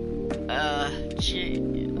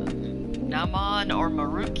Naman or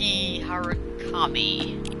Maruki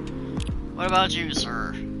Harakami. What about you,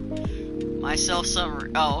 sir? My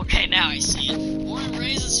self-summary. Oh, okay, now I see it. Born and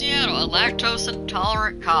raised in Seattle, a lactose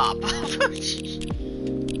intolerant cop.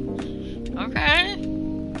 Okay,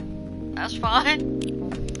 that's fine.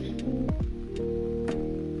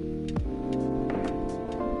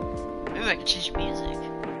 Maybe I can change music.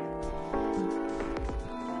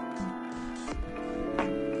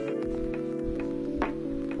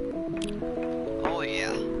 Oh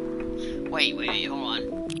yeah. Wait, hold on.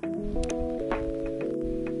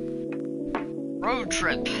 Road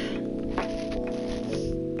trip.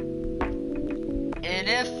 And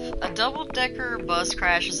if a double-decker bus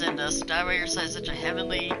crashes into us, die by your side such a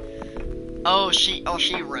heavenly... Oh, she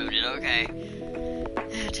wrote it, okay.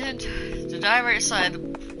 To die by your side, the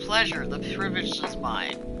pleasure, the privilege is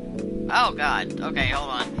mine. Oh god, okay, hold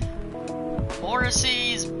on.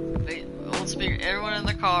 Morrissey's, old speaker, everyone in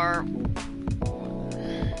the car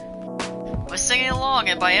was singing along,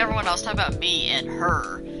 and by everyone I was talking about me and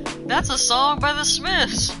her. That's a song by the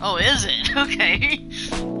Smiths. Oh, is it? Okay.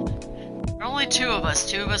 There are only two of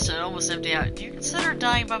us in an almost empty house. Do you consider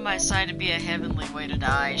dying by my side to be a heavenly way to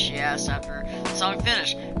die? She asked after the song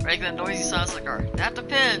finished, breaking the noisy silence of the car. That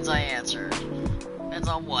depends, I answered. Depends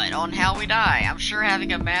on what? On how we die. I'm sure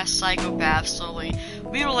having a mass psychopath slowly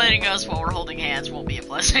mutilating us while we're holding hands won't be a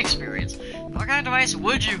pleasant experience. What kind of device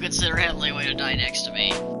would you consider a heavenly way to die next to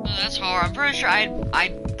me? Oh, that's hard.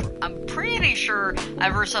 I'm pretty sure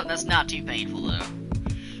I've heard something that's not too painful though.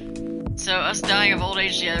 So us dying of old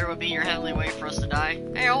age together would be your heavenly way for us to die?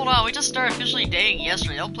 Hey, hold on, we just started officially dating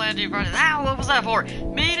yesterday. Don't plan to do Friday. Ah, what was that for?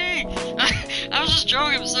 Meeting! I was just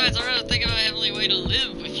joking. Besides, I'm really thinking about a heavenly way to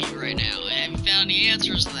live with you right now. I haven't found any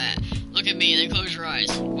answers to that. Look at me, then close your eyes.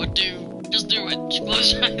 Just do it. She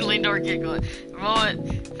closed her eyes, leaned over, get going. For a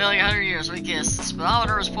moment, felt like 100 years. We kissed. The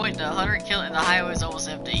speedometer was pointing to 100 km and the highway was almost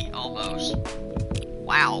empty. Almost.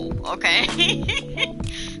 Wow. Okay.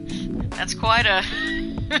 That's quite a...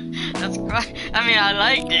 That's quite... I mean, I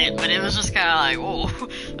liked it, but it was just kind of like, whoa.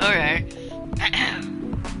 Okay.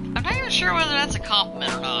 I'm not even sure whether that's a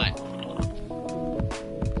compliment or not.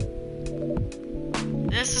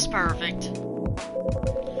 This is perfect.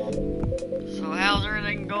 So how's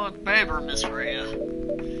everything going with paper, Miss Rhea?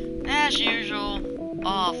 As usual.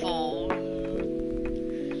 Awful.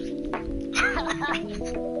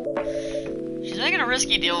 She's making a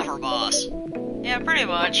risky deal with her boss. Yeah, pretty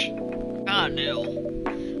much. Kinda deal.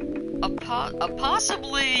 A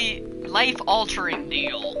possibly life-altering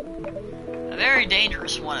deal. A very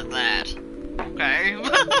dangerous one at that. Okay.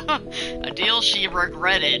 A deal she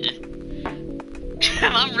regretted.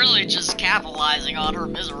 I'm really just capitalizing on her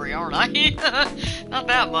misery, aren't I? Not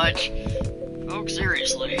that much. Folks,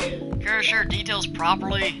 seriously. Care to share details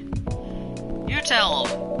properly? You tell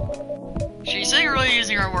them. She's secretly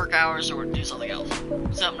using her work hours or to do something else.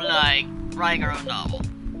 Something like writing her own novel.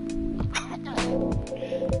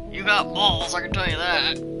 You got balls, I can tell you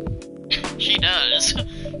that. She does.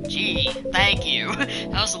 Gee, thank you.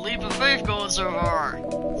 How's the leap of faith going so far?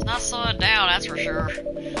 It's not slowing down, that's for sure.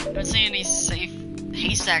 Haven't seen any safe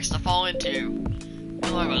haystacks to fall into.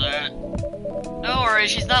 Good luck with that. Don't worry,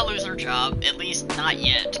 she's not losing her job. At least, not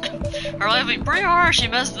yet. Her life will be pretty hard if she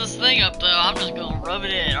messes this thing up, though. I'm just gonna rub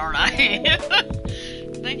it in, aren't I?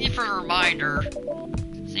 Thank you for the reminder.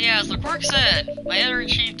 So yeah, as LeQuirk said, my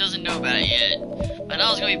editor-in-chief doesn't know about it yet. But I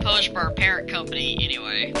know it's gonna be published by our parent company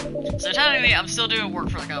anyway. So technically, I'm still doing work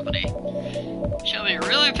for the company. She'll be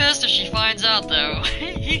really pissed if she finds out, though.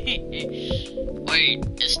 Wait,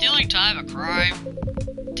 is stealing time a crime?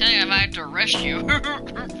 Telling I might have to arrest you.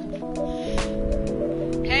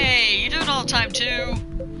 Hey, you do it all the time too?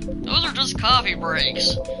 Those are just coffee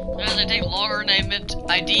breaks. Sometimes they take longer than they meant.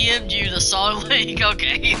 I DM'd you the song link.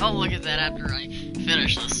 Okay, I'll look at that after I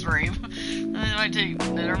finish the stream. They might take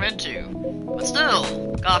they're meant to. But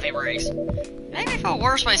still, coffee breaks. You make me feel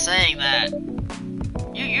worse by saying that.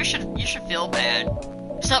 You should feel bad.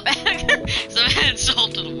 Stop adding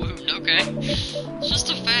insult to the wound, okay? It's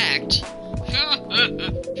just a fact.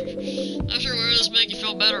 Not sure whether this make you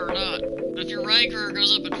feel better or not. if your ranker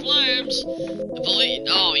goes up in flames, the police...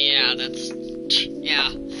 Oh, yeah,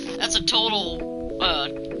 that's a total,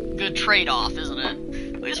 good trade-off, isn't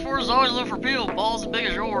it? Police forces always look for people with balls as big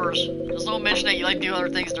as yours. Just don't mention that you like to do other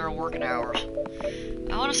things during working hours.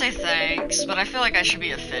 I want to say thanks, but I feel like I should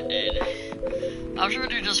be offended. I'm sure to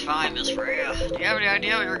do just fine, Miss Freya. Do you have any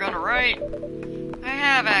idea what you're going to write? I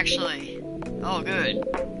have, actually. Oh, good.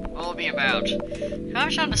 What will it be about?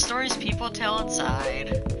 Comment on the stories people tell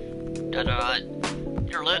inside.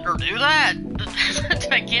 You're let her do that?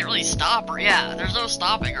 I can't really stop her. Yeah, there's no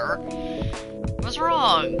stopping her. What's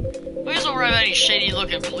wrong? Please don't write any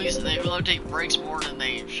shady-looking police that they will take breaks more than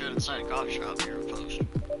they should inside a coffee shop here in post.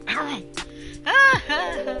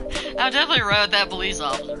 I'm definitely right with that police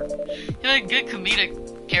officer. He's a good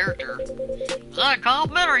comedic character. Is that a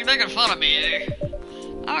compliment, or are you making fun of me, eh?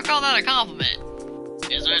 I would call that a compliment.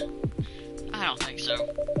 Is it? I don't think so.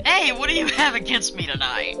 Hey, what do you have against me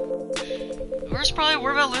tonight? We're probably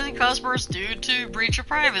worried about losing customers due to breach of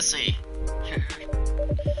privacy.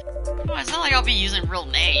 Well, it's not like I'll be using real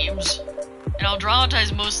names. And I'll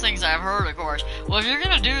dramatize most things I've heard, of course. Well, if you're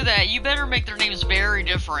gonna do that, you better make their names very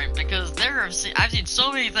different, because I've seen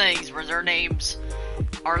so many things where their names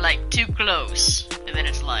are like too close, and then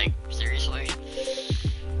it's like, seriously?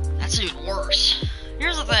 That's even worse.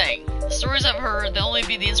 Here's the thing, the stories I've heard, they'll only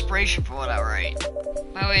be the inspiration for what I write.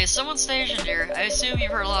 By the way, is someone stationed here? I assume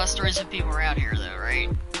you've heard a lot of stories of people around here, though, right?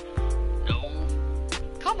 No.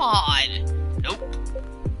 Come on! Nope.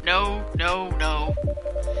 No.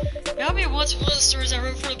 Tell me what's one of the stories I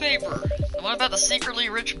wrote for the paper. The one about the secretly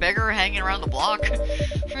rich beggar hanging around the block? Sure,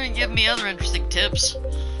 you can give me other interesting tips.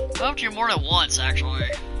 I'm up to you more than once, actually.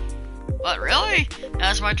 What, really? Now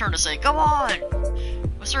it's my turn to say, come on!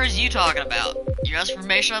 What stories are you talking about? You asked for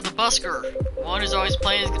information about the busker. The one who's always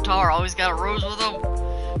playing his guitar, always got a rose with him?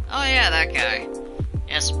 Oh yeah, that guy.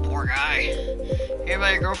 Yes, poor guy. Hearing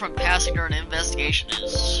about your girlfriend passing during an investigation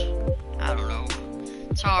is... I don't know.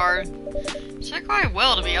 It's hard. It's not quite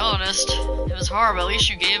well, to be honest. It was hard, but at least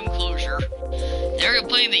you gave him closure. Never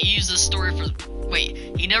complained that you used this story for...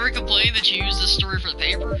 Wait, he never complained that you used this story for the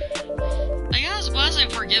paper? I guess a blessing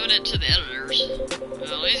for giving it to the editors.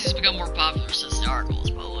 Well, at least he's become more popular since the article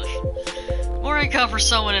was published. More income for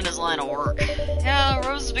someone in his line of work. Yeah,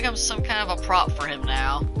 Rose has become some kind of a prop for him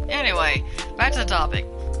now. Anyway, back to the topic.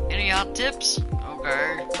 Any hot tips?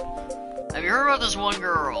 Okay. Have you heard about this one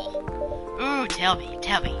girl? Ooh, tell me.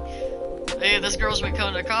 Hey, this girl's been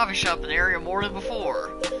coming to the coffee shop in the area more than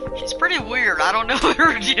before. She's pretty weird. I don't know what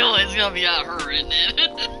her deal is. It's gonna be out her, isn't it?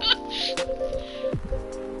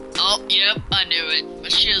 Oh, yep, I knew it.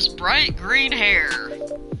 But she has bright green hair.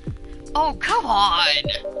 Oh, come on!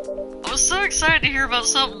 I was so excited to hear about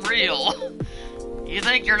something real. You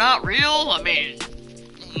think you're not real? I mean...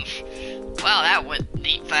 Wow, that went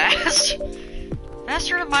neat fast.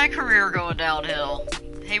 Faster than my career going downhill.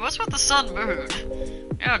 Hey, what's with the sun mood?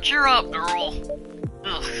 Yeah, cheer up, girl.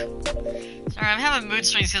 Ugh. Sorry, I'm having mood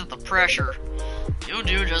swings because of the pressure. You'll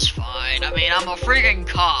do just fine. I mean, I'm a freaking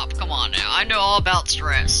cop. Come on now. I know all about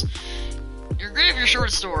stress. You're great with your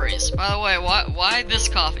short stories. By the way, why this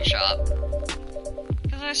coffee shop?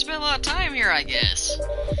 Because I spent a lot of time here, I guess.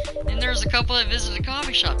 And there's a couple that visited a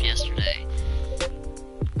coffee shop yesterday.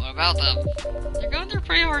 What about them? They're going through a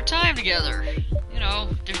pretty hard time together. You know,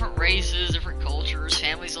 different races, different cultures,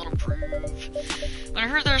 families don't approve. When I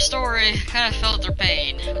heard their story, I kind of felt their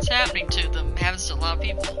pain. What's happening to them happens to a lot of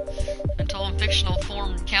people. I've told in fictional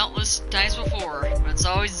form countless times before, but it's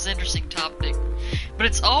always an interesting topic.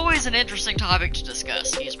 To discuss,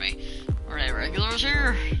 excuse me. Are any regulars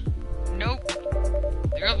here? Nope.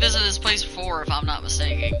 They're gonna visit this place before, if I'm not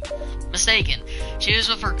mistaken. She was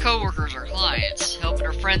with her coworkers or clients, helping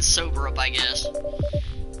her friends sober up, I guess.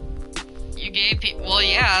 You gave people, well,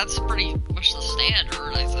 yeah, that's pretty much the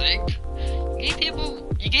standard, I think.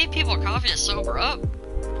 You gave people coffee to sober up?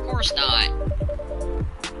 Of course not.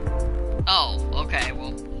 Oh, okay,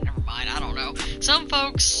 well, never mind, I don't know. Some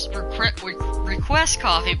folks request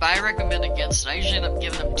coffee, but I recommend against it. I usually end up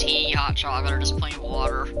giving them tea, hot chocolate, or just plain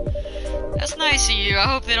water. That's nice of you. I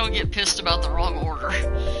hope they don't get pissed about the wrong order.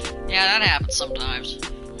 Yeah, that happens sometimes.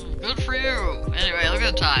 Good for you. Anyway, look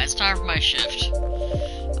at the time. It's time for my shift.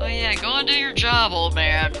 Oh yeah, go and do your job, old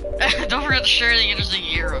man. Don't forget to share anything interesting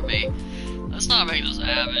you hear with me. Let's not make this a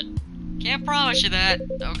habit. Can't promise you that.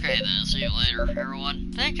 Okay then, see you later,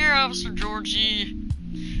 everyone. Take care, Officer Georgie.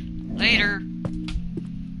 Later.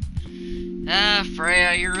 Ah,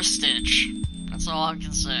 Freya, you're a stitch. That's all I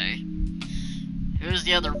can say. Who's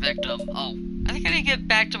the other victim? Oh, I think I need to get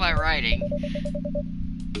back to my writing.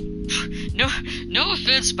 No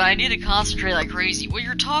offense, but I need to concentrate like crazy. Well,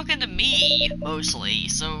 you're talking to me, mostly,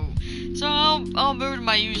 so So I'll move to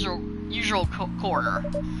my usual corner.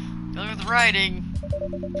 Go with the writing.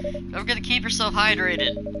 Don't forget to keep yourself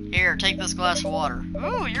hydrated. Here, take this glass of water.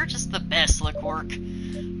 Ooh, you're just the best,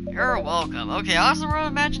 LeQuirk. You're welcome. Okay, awesome world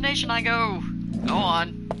of imagination I go. Go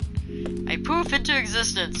on. I poof into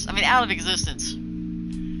existence. I mean, out of existence.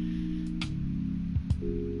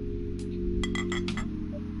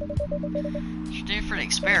 What you do for an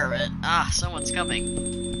experiment? Ah, someone's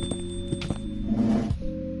coming.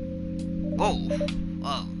 Whoa.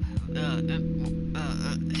 Whoa.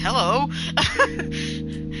 Hello?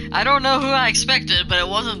 I don't know who I expected, but it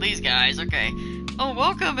wasn't these guys. Okay. Oh,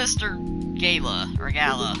 welcome, Mr. Gala. Or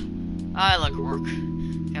Gala. Hi, LeQuirk.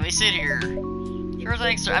 Can we sit here? Sure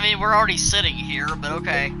thing, sir. I mean, we're already sitting here, but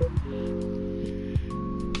okay.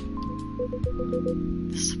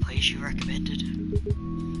 This is the place you recommended.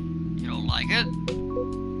 You don't like it?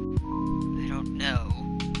 I don't know.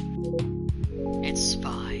 It's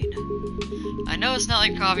fine. I know it's not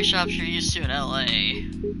like coffee shops you're used to in LA.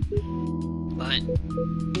 But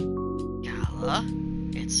Gala,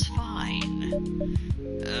 it's fine.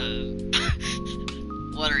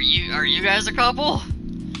 What are you guys a couple?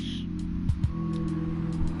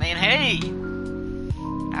 I mean, hey,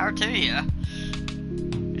 power to you.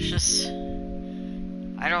 It's just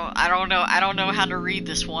I don't know how to read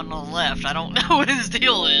this one on the left. I don't know what his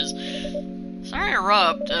deal is. Sorry to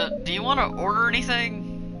interrupt. Do you want to order anything?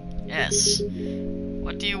 Yes.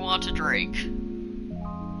 What do you want to drink?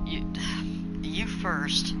 You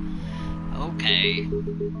first. Okay.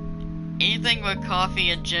 Anything but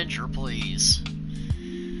coffee and ginger, please.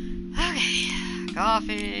 Okay.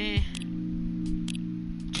 Coffee,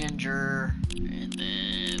 ginger, and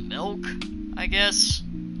then milk, I guess.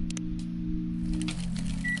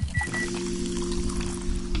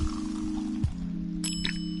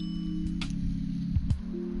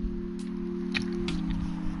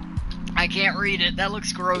 I can't read it. That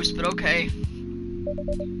looks gross, but okay.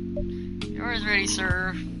 Yours ready,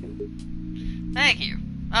 sir. Thank you.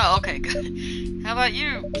 Oh, okay, good. How about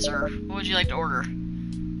you, sir? What would you like to order?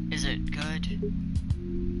 Is it good?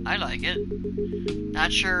 I like it.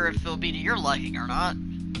 Not sure if it'll be to your liking or not.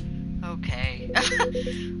 Okay.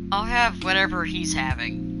 I'll have whatever he's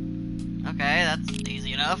having. Okay, that's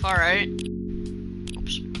easy enough. Alright.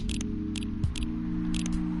 Oops.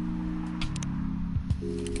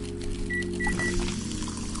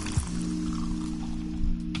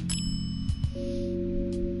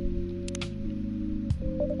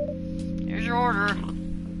 Here's your order.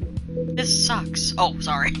 This sucks. Oh,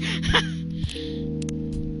 sorry.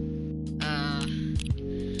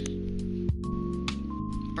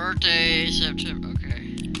 Birthday, September,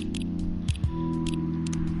 okay.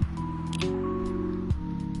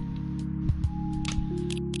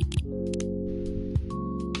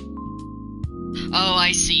 Oh,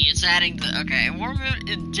 I see. It's adding the, okay. Warm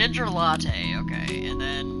ginger latte, okay. And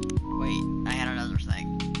then, wait, I had another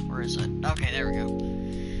thing. Where is it? Okay, there we go.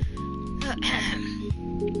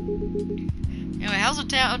 Anyway, how's the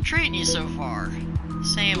town treating you so far?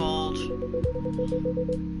 Same old.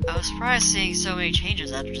 I was surprised seeing so many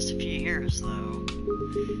changes after just a few years, though.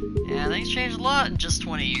 Yeah, things changed a lot in just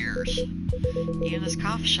 20 years. Even this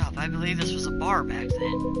coffee shop, I believe this was a bar back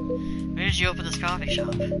then. When did you open this coffee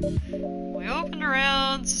shop? We opened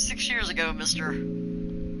around 6 years ago, mister.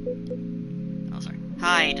 Oh, sorry.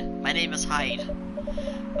 Hyde. My name is Hyde.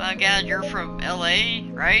 Oh god, you're from LA,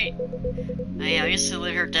 right? Yeah, I used to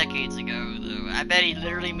live here decades ago, though. I bet he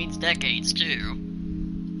literally means decades, too.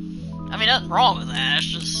 I mean, nothing wrong with that, it's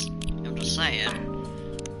just, I'm just saying.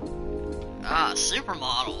 Ah,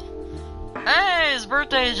 supermodel. Hey, his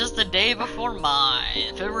birthday is just the day before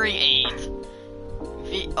mine, February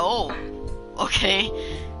 8th. Oh, okay.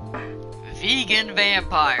 Vegan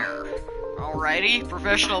vampire. Alrighty,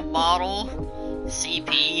 professional model,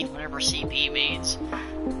 CP, whatever CP means.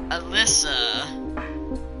 Alyssa.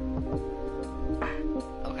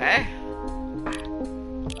 Okay.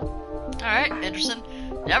 Alright, interesting.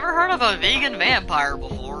 Never heard of a vegan vampire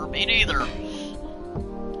before. Me neither.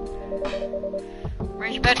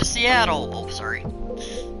 Bring you back to Seattle. Oh, sorry.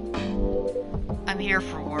 I'm here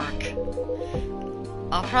for work.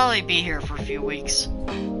 I'll probably be here for a few weeks.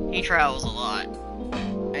 He travels a lot.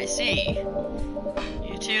 I see.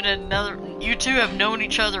 You two have known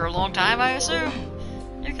each other a long time, I assume?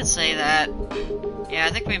 You could say that. Yeah,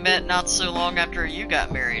 I think we met not so long after you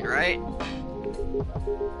got married, right?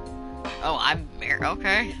 Oh, I'm married.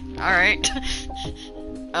 Okay. Alright.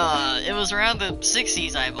 It was around the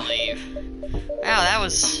 60s, I believe. Wow, that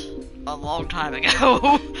was a long time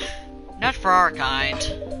ago. Not for our kind.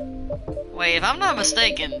 Wait, if I'm not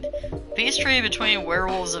mistaken, Peace treaty between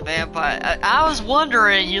werewolves and vampires. I was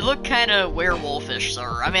wondering, you look kind of werewolfish,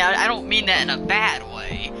 sir. I mean, I don't mean that in a bad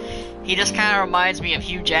way. He just kind of reminds me of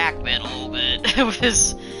Hugh Jackman a little bit with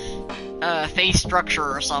his face structure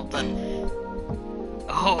or something.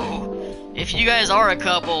 Oh, if you guys are a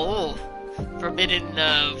couple, forbidden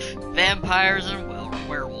of vampires and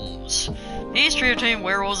werewolves. Peace treaty between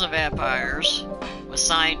werewolves and vampires was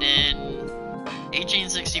signed in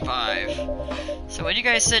 1865. So when you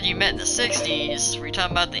guys said you met in the 60s, were you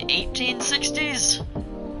talking about the 1860s?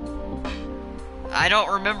 I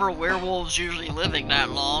don't remember werewolves usually living that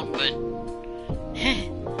long, but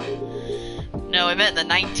no, I meant the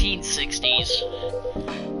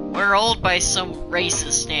 1960s. We're old by some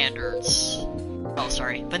racist standards. Oh,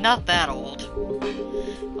 sorry, but not that old.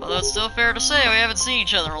 Although it's still fair to say we haven't seen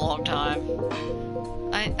each other in a long time.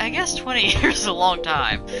 I guess 20 years is a long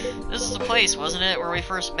time. This is the place, wasn't it, where we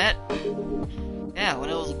first met? Yeah, when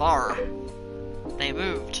it was a bar. They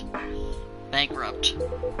moved. Bankrupt.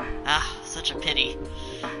 Ah, such a pity.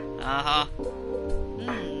 Uh-huh.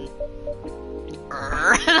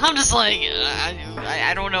 I'm just like,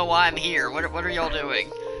 I don't know why I'm here. What are y'all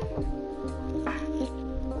doing?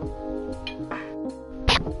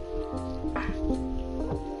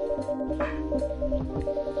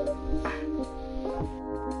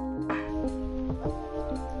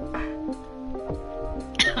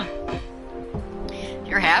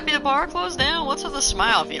 You're happy the bar closed down? What's with the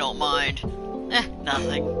smile, if you don't mind?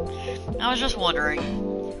 Nothing. I was just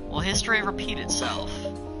wondering, will history repeat itself?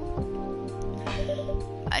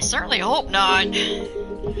 I certainly hope not. Come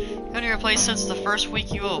to your place since the first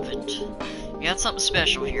week you opened. You got something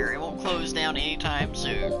special here. It won't close down anytime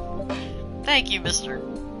soon. Thank you, Mr.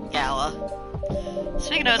 Gala.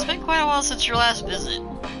 Speaking of, it's been quite a while since your last visit.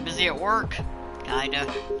 Busy at work?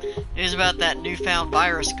 Kinda. News about that newfound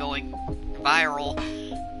virus going viral.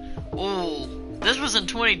 Ooh, this was in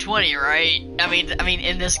 2020, right? I mean,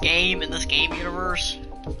 in this game universe.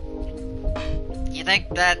 You think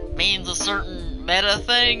that means a certain meta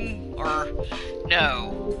thing, or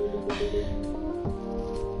no?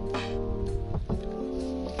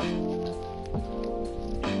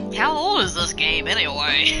 How old is this game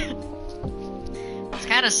anyway? It's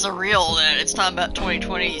kind of surreal that it's talking about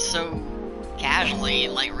 2020 so casually,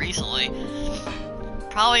 like recently.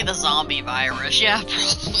 Probably the zombie virus, yeah,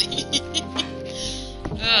 probably.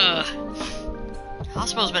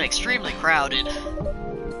 Hospital's been extremely crowded.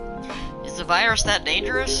 Is the virus that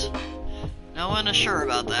dangerous? No one is sure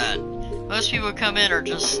about that. Most people who come in are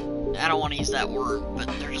just, I don't want to use that word, but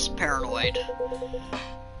they're just paranoid.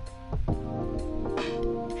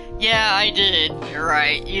 Yeah, I did. You're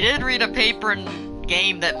right. You did read a paper and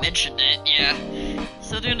game that mentioned it, yeah.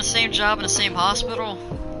 Still doing the same job in the same hospital?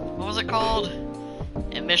 What was it called?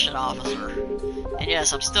 Admission officer. And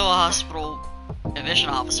yes, I'm still a hospital admission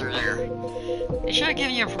officer there. They should have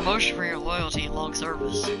given you a promotion for your loyalty and long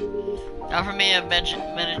service. Offered me a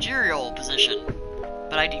managerial position,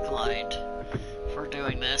 but I declined for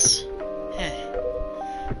doing this.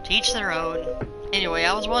 Teach their own. Anyway,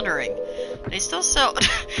 I was wondering, do they still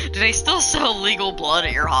sell legal blood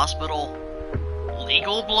at your hospital?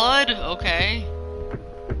 Legal blood? Okay.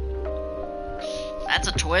 That's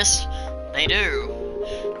a twist. They do.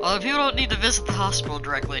 Although people don't need to visit the hospital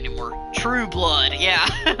directly anymore. True blood, yeah.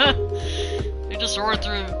 They just order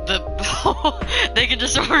through the they can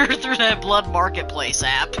just order through that blood marketplace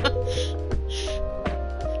app.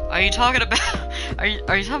 Are you talking about are you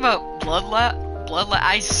talking about bloodlust?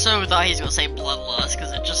 I so thought he was gonna say bloodlust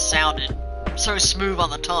because it just sounded so smooth on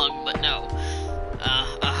the tongue, but no.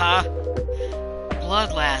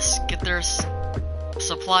 Bloodlust. Get their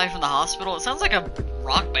supply from the hospital. It sounds like a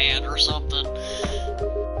rock band or something.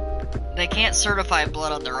 They can't certify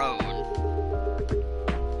blood on their own.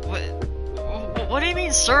 What do you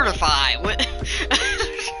mean certify? What?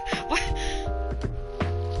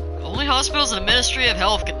 Only hospitals and the Ministry of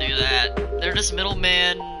Health can do that. They're just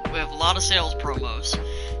middlemen with a lot of sales promos.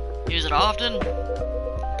 Use it often?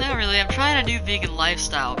 Not really. I'm trying a new vegan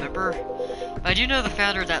lifestyle, remember? But I do know the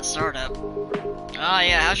founder of that startup. Ah,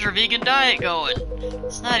 yeah. How's your vegan diet going?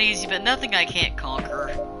 It's not easy, but nothing I can't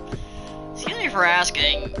conquer. Excuse me for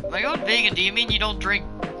asking. By going vegan, do you mean you don't drink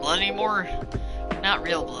blood anymore? Not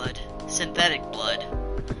real blood. Synthetic blood.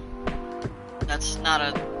 That's not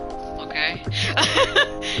a... okay.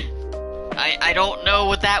 I don't know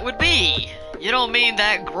what that would be. You don't mean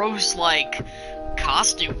that gross, like,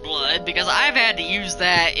 costume blood, because I've had to use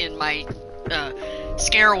that in my,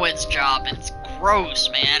 Scarowinds job, and it's gross,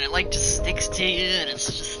 man. It, like, just sticks to you, and it's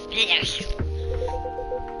just...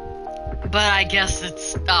 But I guess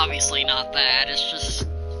it's obviously not that. It's just...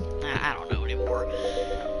 I don't know anymore.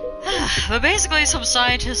 But basically, some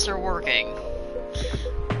scientists are working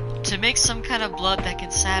to make some kind of blood that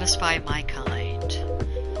can satisfy my kind,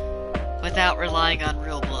 without relying on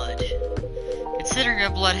real blood. Considering your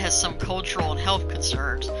blood has some cultural and health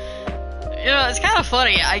concerns. You know, it's kind of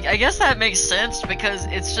funny. I guess that makes sense, because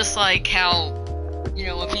it's just like how, you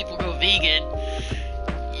know, when people go vegan,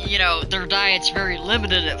 you know, their diet's very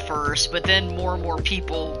limited at first, but then more and more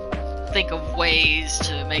people think of ways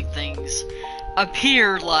to make things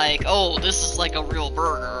appear like, oh, this is like a real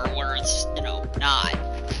burger, where it's, you know, not,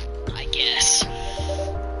 I guess.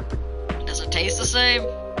 Does it taste the same?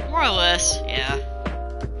 More or less, yeah.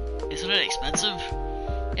 Isn't it expensive?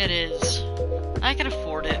 It is. I can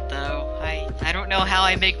afford it, though. I don't know how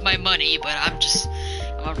I make my money, but I'm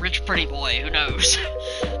a rich pretty boy, who knows?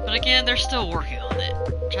 But again, they're still working on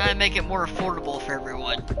it. Trying to make it more affordable for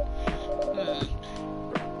everyone.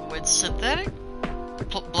 Would synthetic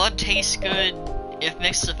blood taste good if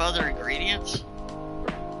mixed with other ingredients?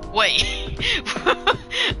 Wait.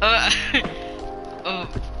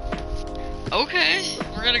 Okay,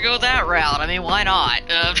 we're gonna go that route. I mean, why not?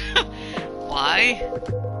 Why?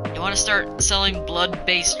 You want to start selling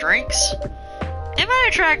blood-based drinks? It might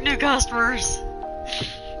attract new customers.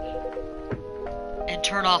 And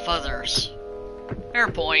turn off others. Fair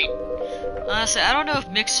point. Honestly, I don't know if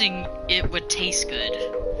mixing it would taste good.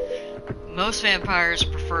 Most vampires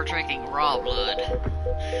prefer drinking raw blood.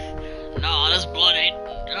 No, this blood ain't...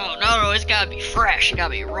 No, it's gotta be fresh. It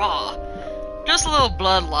gotta be raw. Just a little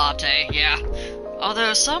blood latte, yeah.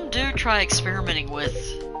 Although some do try experimenting with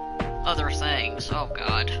other things. Oh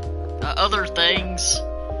god. Other things.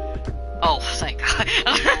 Oh, thank god.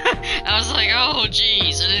 I was like, oh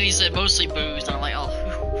jeez. And then he said mostly booze. And I'm like,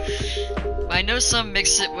 oh. I know some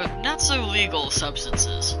mix it with not so legal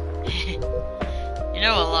substances. You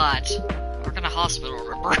know a lot. I work in a hospital,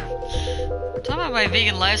 remember? Talking about my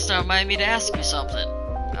vegan lifestyle reminded me to ask you something.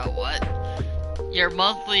 Oh, what? Your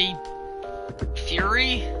monthly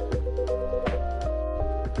fury?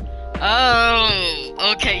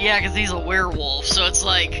 Oh, okay, yeah, because he's a werewolf, so it's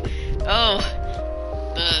like, oh,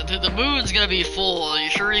 the moon's gonna be full. Are you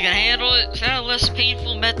sure you can handle it? Found a less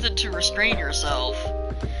painful method to restrain yourself.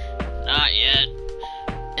 Not yet.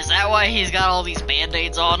 Is that why he's got all these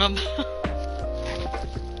band-aids on him?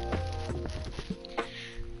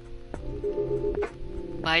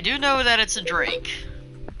 But I do know that it's a drink.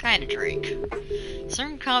 Kind of drink.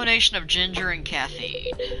 Certain combination of ginger and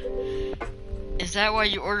caffeine. Is that why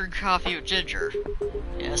you ordered coffee with ginger?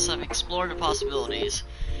 Yes, I've explored the possibilities.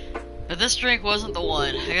 But this drink wasn't the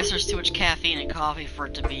one. I guess there's too much caffeine in coffee for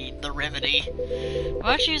it to be the remedy. Why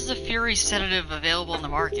don't you use the Fury sedative available in the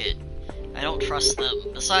market? I don't trust them.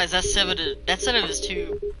 Besides, that sedative is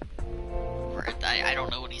too... I don't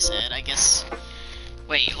know what he said. I guess...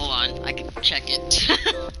 Wait, hold on. I can check it.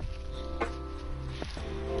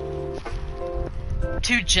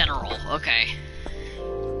 Too general. Okay.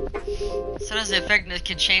 So does the effectiveness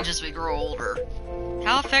can change as we grow older.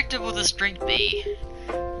 How effective will this drink be?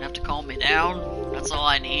 You have to calm me down. That's all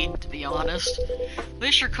I need, to be honest. At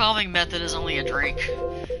least your calming method is only a drink.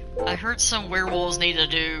 I heard some werewolves need to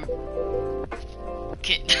do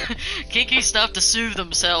kinky stuff to soothe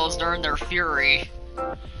themselves during their fury.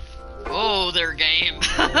 Oh, their game.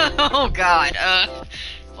 Oh god.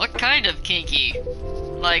 What kind of kinky?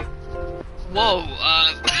 Like, whoa.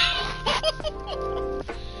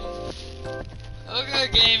 Okay,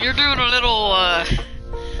 game, you're doing a little,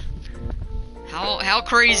 how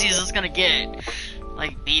crazy is this gonna get?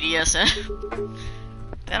 Like, BDSM?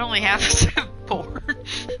 That only happens in porn?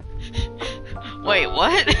 Wait,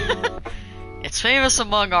 what? It's famous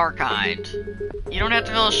among our kind. You don't have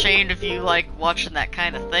to feel ashamed if you like watching that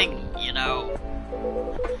kind of thing, you know.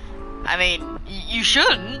 I mean, you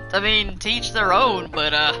shouldn't. I mean, to each their own,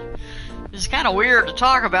 but, it's kind of weird to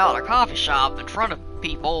talk about in a coffee shop in front of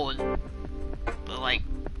people and... like,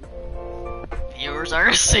 viewers are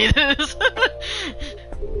gonna see this.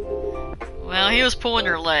 Well, he was pulling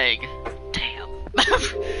your leg. Damn.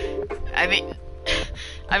 I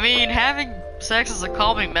mean, having sex as a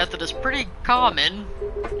calming method is pretty common,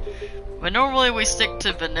 but normally we stick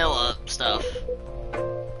to vanilla stuff.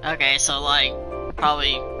 Okay, so like,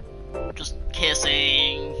 probably just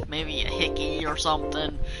kissing, maybe a hickey or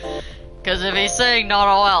something. Because if he's saying not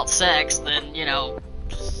all out sex, then, you know,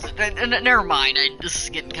 never mind, this is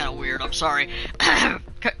getting kind of weird, I'm sorry.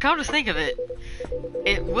 Come to think of it,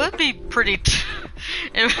 it would be pretty...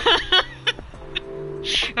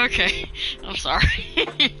 Okay, I'm sorry.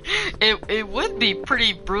 It would be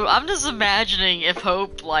pretty brutal. I'm just imagining if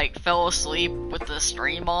Hope, like, fell asleep with the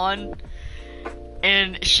stream on,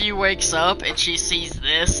 and she wakes up and she sees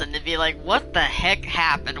this, and to be like, what the heck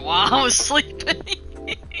happened while I was sleeping?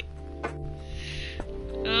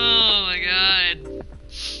 Oh my god.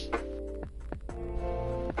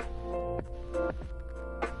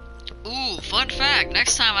 Ooh, fun fact,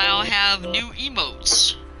 next time I'll have new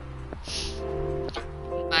emotes.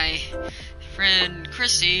 My friend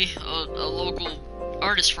Christy, a local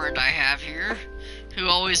artist friend I have here, who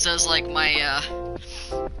always does like my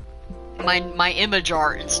image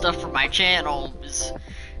art and stuff for my channel, is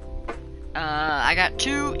I got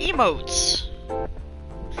 2 emotes.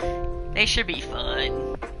 They should be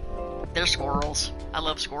fun. They're squirrels. I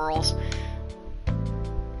love squirrels.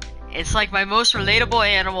 It's like my most relatable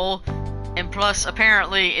animal, and plus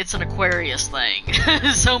apparently it's an Aquarius thing.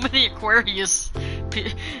 So many Aquarius,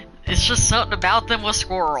 it's just something about them with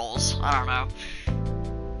squirrels. I don't know.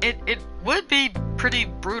 It would be pretty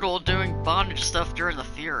brutal doing bondage stuff during the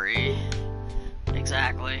Fury.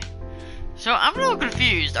 Exactly. So I'm a little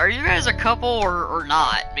confused. Are you guys a couple or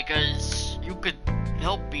not? Because you could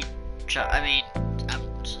help me. I mean,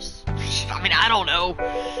 I don't know.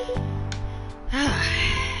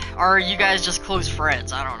 Or are you guys just close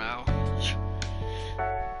friends? I don't know.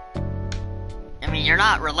 I mean, you're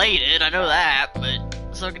not related, I know that, but...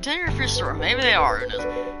 So continue your story. Maybe they are, who knows.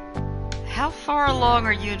 How far along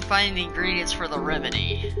are you in finding the ingredients for the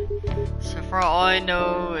remedy? So far, all I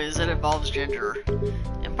know is it involves ginger.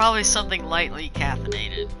 And probably something lightly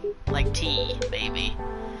caffeinated. Like tea, maybe.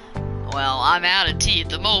 Well, I'm out of tea at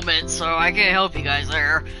the moment, so I can't help you guys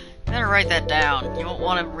there. Better write that down. You won't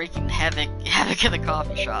want him wreaking havoc in the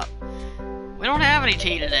coffee shop. We don't have any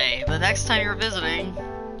tea today, but next time you're visiting,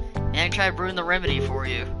 I can try brewing the remedy for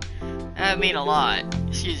you. That would mean a lot.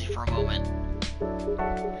 Excuse me for a moment.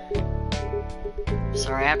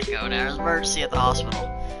 Sorry, I have to go now. There's an emergency at the hospital.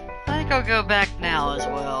 I think I'll go back now as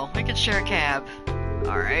well. We can share a cab.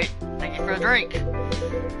 Alright, thank you for a drink.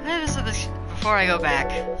 I visit this before I go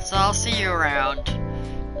back, so I'll see you around.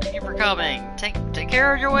 Thank you for coming. Take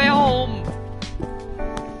care of your way home.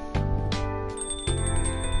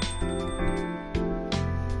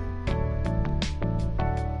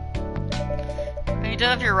 Are you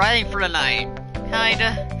done with your writing for tonight?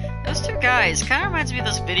 Kinda. Those 2 guys kinda reminds me of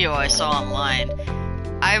this video I saw online.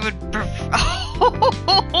 I would prefer.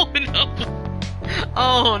 Oh no!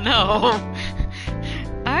 Oh no!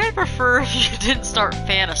 I'd prefer if you didn't start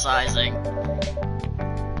fantasizing.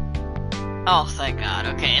 Oh, thank God.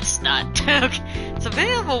 Okay, it's not. Okay. It's a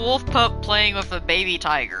video of a wolf pup playing with a baby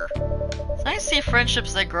tiger. It's nice to see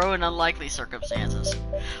friendships that grow in unlikely circumstances.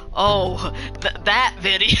 Oh, that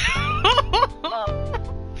video.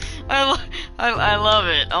 I love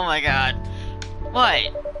it. Oh my God.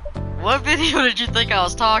 What video did you think I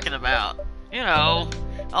was talking about? You know.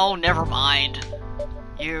 Oh, never mind.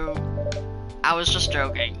 I was just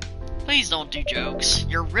joking. Please don't do jokes.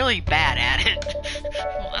 You're really bad at it.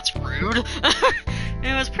 Well, that's rude.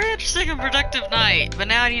 It was a pretty interesting and productive night, but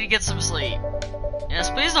now I need to get some sleep. Yes,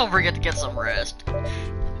 please don't forget to get some rest.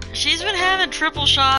 She's been having triple shots.